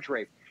recharge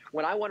rate.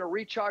 When I want to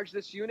recharge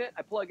this unit,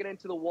 I plug it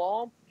into the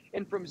wall,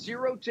 and from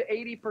 0 to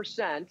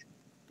 80%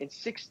 in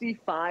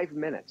 65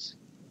 minutes.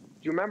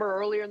 Do you remember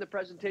earlier in the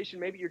presentation,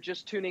 maybe you're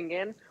just tuning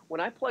in, when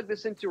I plug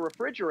this into a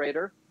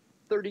refrigerator,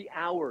 30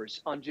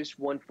 hours on just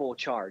one full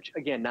charge.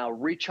 Again, now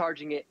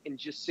recharging it in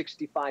just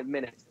 65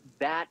 minutes.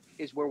 That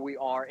is where we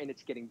are, and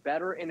it's getting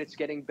better, and it's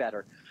getting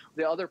better.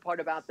 The other part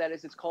about that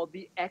is it's called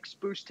the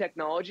X-Boost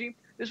technology.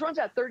 This runs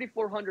at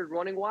 3,400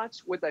 running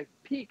watts with a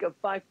peak of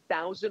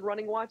 5,000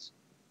 running watts,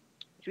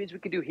 which means we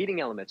can do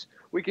heating elements.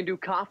 We can do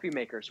coffee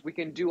makers. We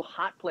can do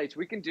hot plates.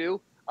 We can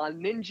do a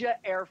Ninja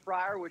air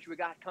fryer, which we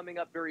got coming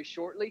up very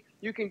shortly.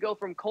 You can go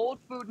from cold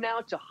food now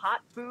to hot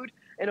food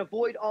and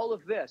avoid all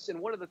of this. And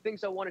one of the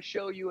things I want to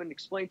show you and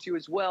explain to you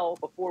as well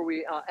before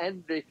we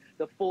end the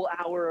full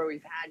hour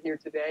we've had here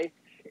today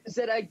is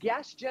that a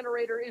gas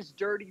generator is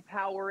dirty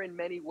power in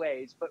many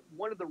ways. But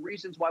one of the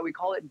reasons why we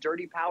call it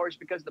dirty power is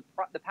because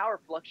the power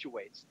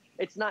fluctuates.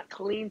 It's not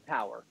clean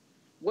power.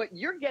 What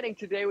you're getting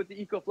today with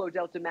the EcoFlow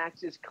Delta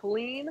Max is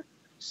clean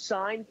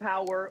sine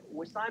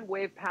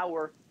wave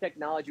power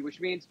technology, which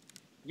means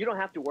you don't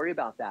have to worry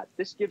about that.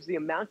 This gives the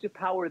amount of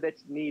power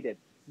that's needed.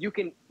 You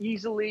can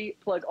easily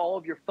plug all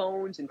of your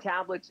phones and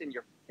tablets and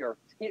your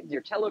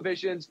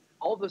televisions,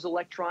 all of those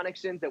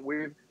electronics that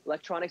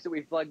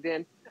we've plugged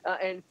in,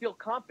 and feel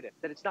confident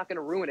that it's not going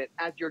to ruin it,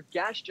 as your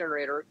gas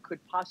generator could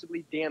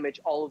possibly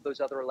damage all of those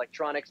other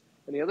electronics.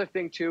 And the other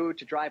thing too,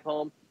 to drive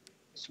home,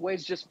 this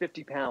weighs just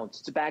 50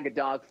 pounds. It's a bag of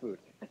dog food.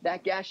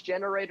 That gas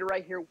generator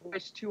right here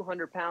weighs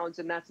 200 pounds,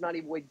 and that's not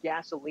even with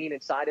gasoline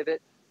inside of it.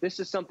 This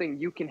is something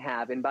you can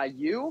have. And by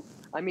you,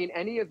 I mean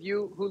any of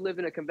you who live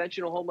in a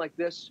conventional home like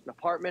this, an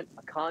apartment,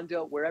 a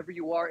condo, wherever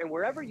you are, and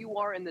wherever you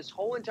are in this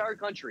whole entire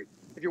country.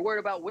 If you're worried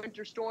about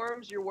winter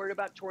storms, you're worried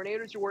about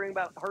tornadoes, you're worrying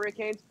about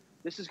hurricanes,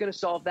 this is going to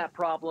solve that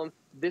problem.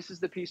 This is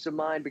the peace of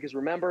mind, because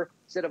remember,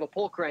 instead of a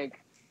pull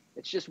crank,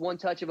 it's just one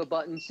touch of a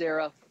button,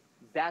 Sarah.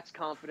 That's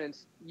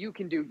confidence. You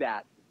can do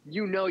that.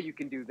 You know you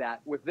can do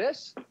that. With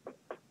this,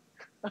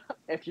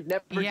 if you've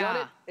never done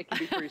it, it can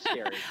be pretty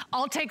scary.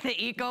 I'll take the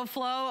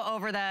EcoFlow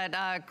over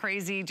that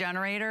crazy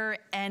generator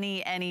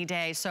any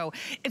day. So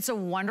it's a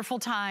wonderful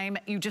time.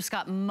 You just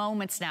got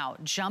moments now.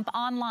 Jump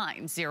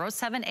online,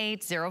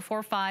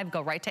 078045,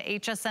 go right to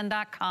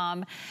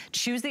hsn.com.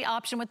 Choose the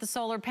option with the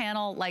solar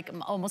panel like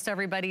almost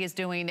everybody is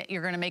doing.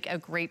 You're gonna make a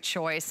great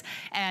choice,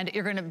 and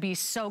you're gonna be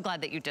so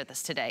glad that you did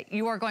this today.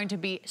 You are going to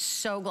be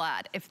so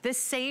glad. If this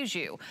saves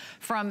you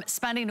from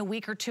spending a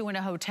week or two in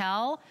a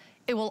hotel,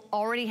 it will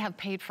already have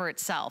paid for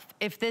itself.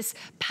 If this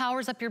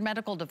powers up your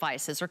medical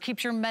devices or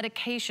keeps your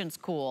medications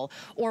cool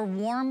or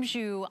warms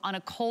you on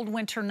a cold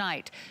winter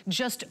night,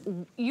 just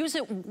use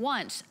it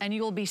once and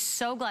you will be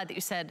so glad that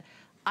you said,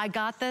 I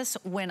got this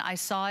when I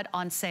saw it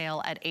on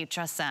sale at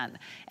HSN.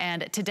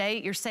 And today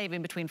you're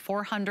saving between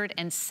 $400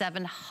 and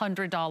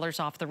 $700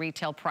 off the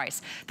retail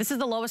price. This is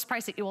the lowest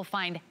price that you will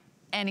find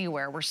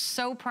anywhere. We're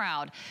so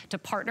proud to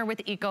partner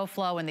with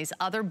EcoFlow and these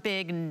other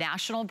big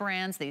national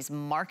brands, these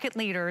market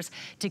leaders,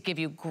 to give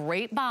you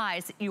great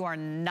buys you are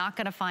not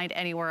gonna find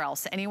anywhere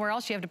else. Anywhere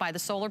else you have to buy the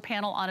solar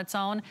panel on its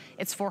own,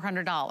 it's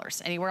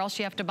 $400. Anywhere else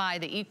you have to buy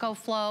the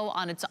EcoFlow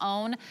on its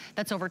own,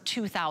 that's over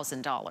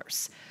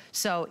 $2,000.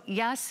 So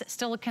yes,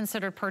 still a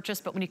considered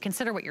purchase, but when you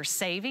consider what you're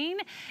saving,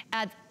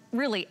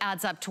 really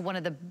adds up to one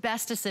of the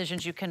best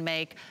decisions you can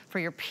make for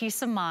your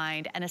peace of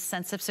mind and a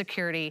sense of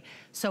security.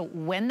 So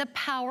when the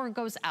power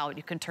goes out,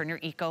 you can turn your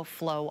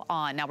EcoFlow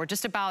on. Now we're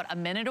just about a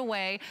minute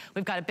away.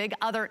 We've got a big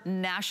other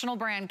national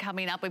brand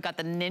coming up. We've got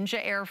the Ninja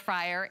air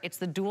fryer. It's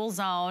the dual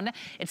zone.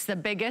 It's the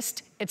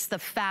biggest, it's the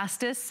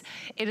fastest.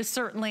 It is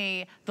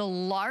certainly the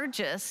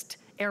largest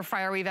air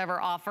fryer we've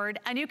ever offered,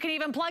 and you can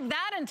even plug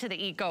that into the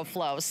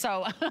EcoFlow.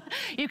 So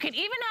you can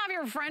even have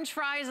your French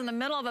fries in the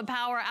middle of a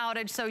power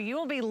outage, so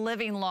you'll be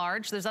living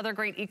large. There's other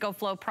great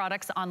EcoFlow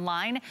products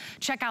online.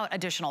 Check out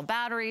additional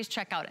batteries,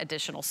 check out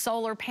additional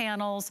solar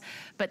panels,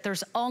 but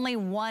there's only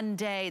one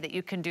day that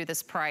you can do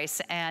this price,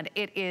 and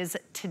it is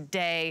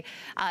today.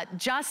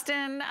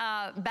 Justin,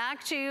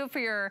 back to you for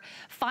your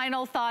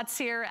final thoughts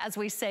here as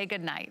we say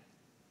goodnight.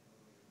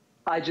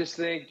 I just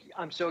think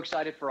I'm so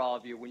excited for all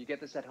of you. When you get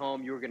this at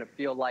home, you're going to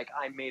feel like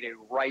I made a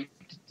right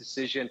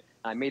decision.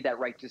 I made that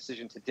right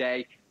decision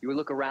today. You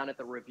look around at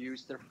the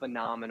reviews, they're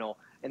phenomenal.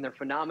 And they're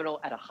phenomenal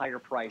at a higher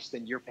price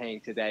than you're paying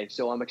today.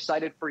 So I'm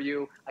excited for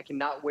you. I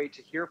cannot wait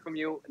to hear from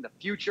you in the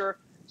future.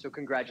 So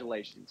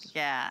congratulations.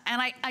 Yeah,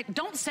 and I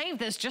don't save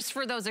this just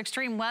for those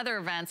extreme weather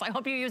events. I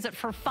hope you use it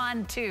for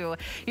fun too.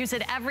 Use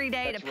it every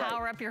day to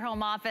power up your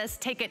home office.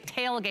 Take it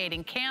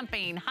tailgating,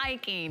 camping,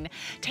 hiking.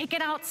 Take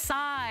it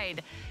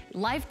outside.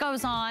 Life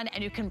goes on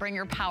and you can bring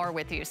your power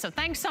with you. So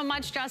thanks so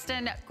much,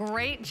 Justin.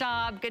 Great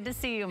job. Good to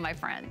see you, my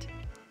friend.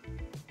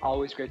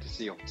 Always great to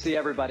see you. See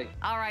everybody.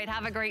 All right,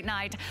 have a great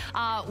night.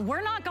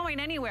 We're not going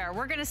anywhere.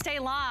 We're gonna stay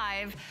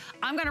live.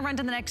 I'm gonna run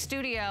to the next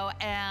studio,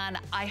 and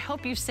I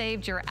hope you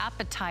saved your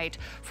appetite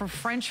for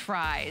French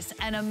fries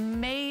and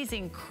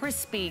amazing,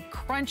 crispy,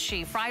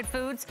 crunchy fried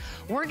foods.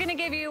 We're gonna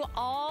give you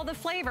all the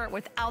flavor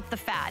without the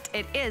fat.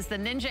 It is the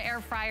Ninja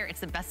Air Fryer. It's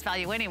the best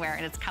value anywhere,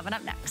 and it's coming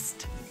up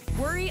next.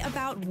 Worry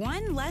about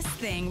one less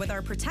thing with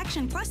our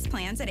Protection Plus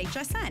plans at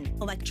HSN.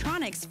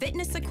 Electronics,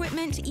 fitness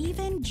equipment,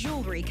 even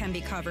jewelry can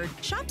be covered.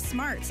 Shop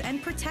smart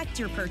and protect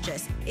your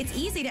purchase. It's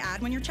easy to add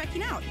when you're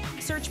checking out.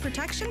 Search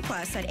Protection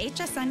Plus at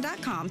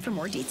hsn.com for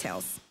more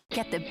details.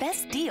 Get the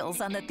best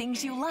deals on the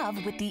things you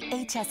love with the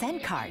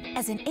HSN card.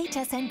 As an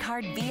HSN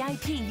card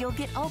VIP, you'll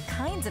get all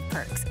kinds of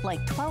perks,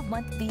 like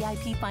 12-month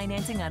VIP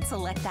financing on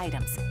select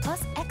items,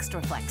 plus extra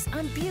flex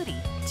on beauty,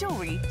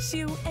 jewelry,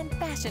 shoe, and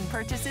fashion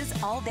purchases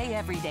all day,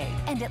 every day.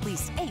 And at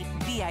least 8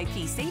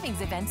 VIP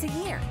savings events a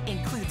year.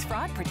 Includes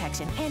fraud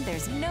protection, and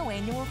there's no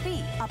annual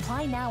fee.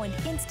 Apply now and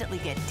instantly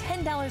get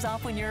 $10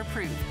 off when you're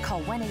approved. Call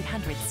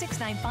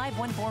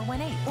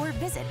 1-800-695-1418 or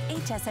visit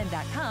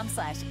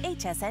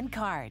hsn.com/HSN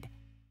card.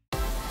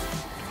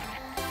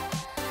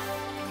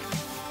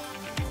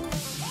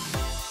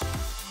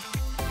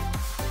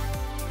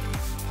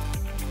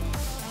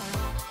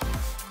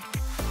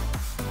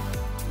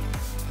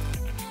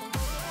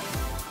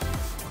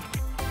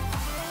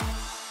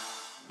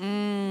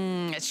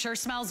 It sure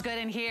smells good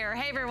in here.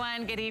 Hey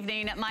everyone, good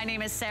evening. My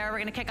name is Sarah. We're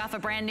gonna kick off a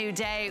brand new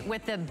day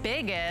with the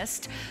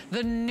biggest,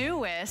 the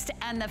newest,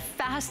 and the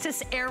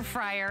fastest air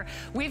fryer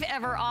we've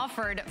ever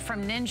offered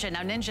from Ninja.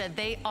 Now Ninja,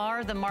 they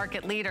are the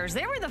market leaders.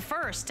 They were the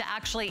first to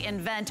actually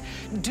invent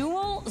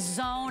dual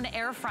zone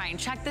air frying.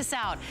 Check this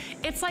out.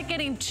 It's like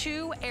getting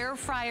 2 air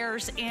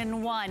fryers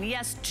in one.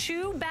 Yes,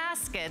 2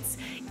 baskets.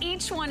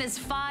 Each one is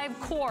 5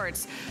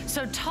 quarts.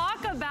 So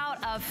talk about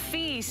a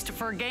feast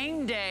for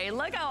game day.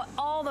 Look at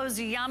all those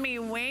yummy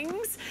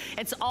wings.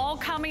 It's all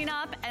coming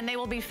up, and they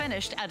will be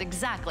finished at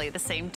exactly the same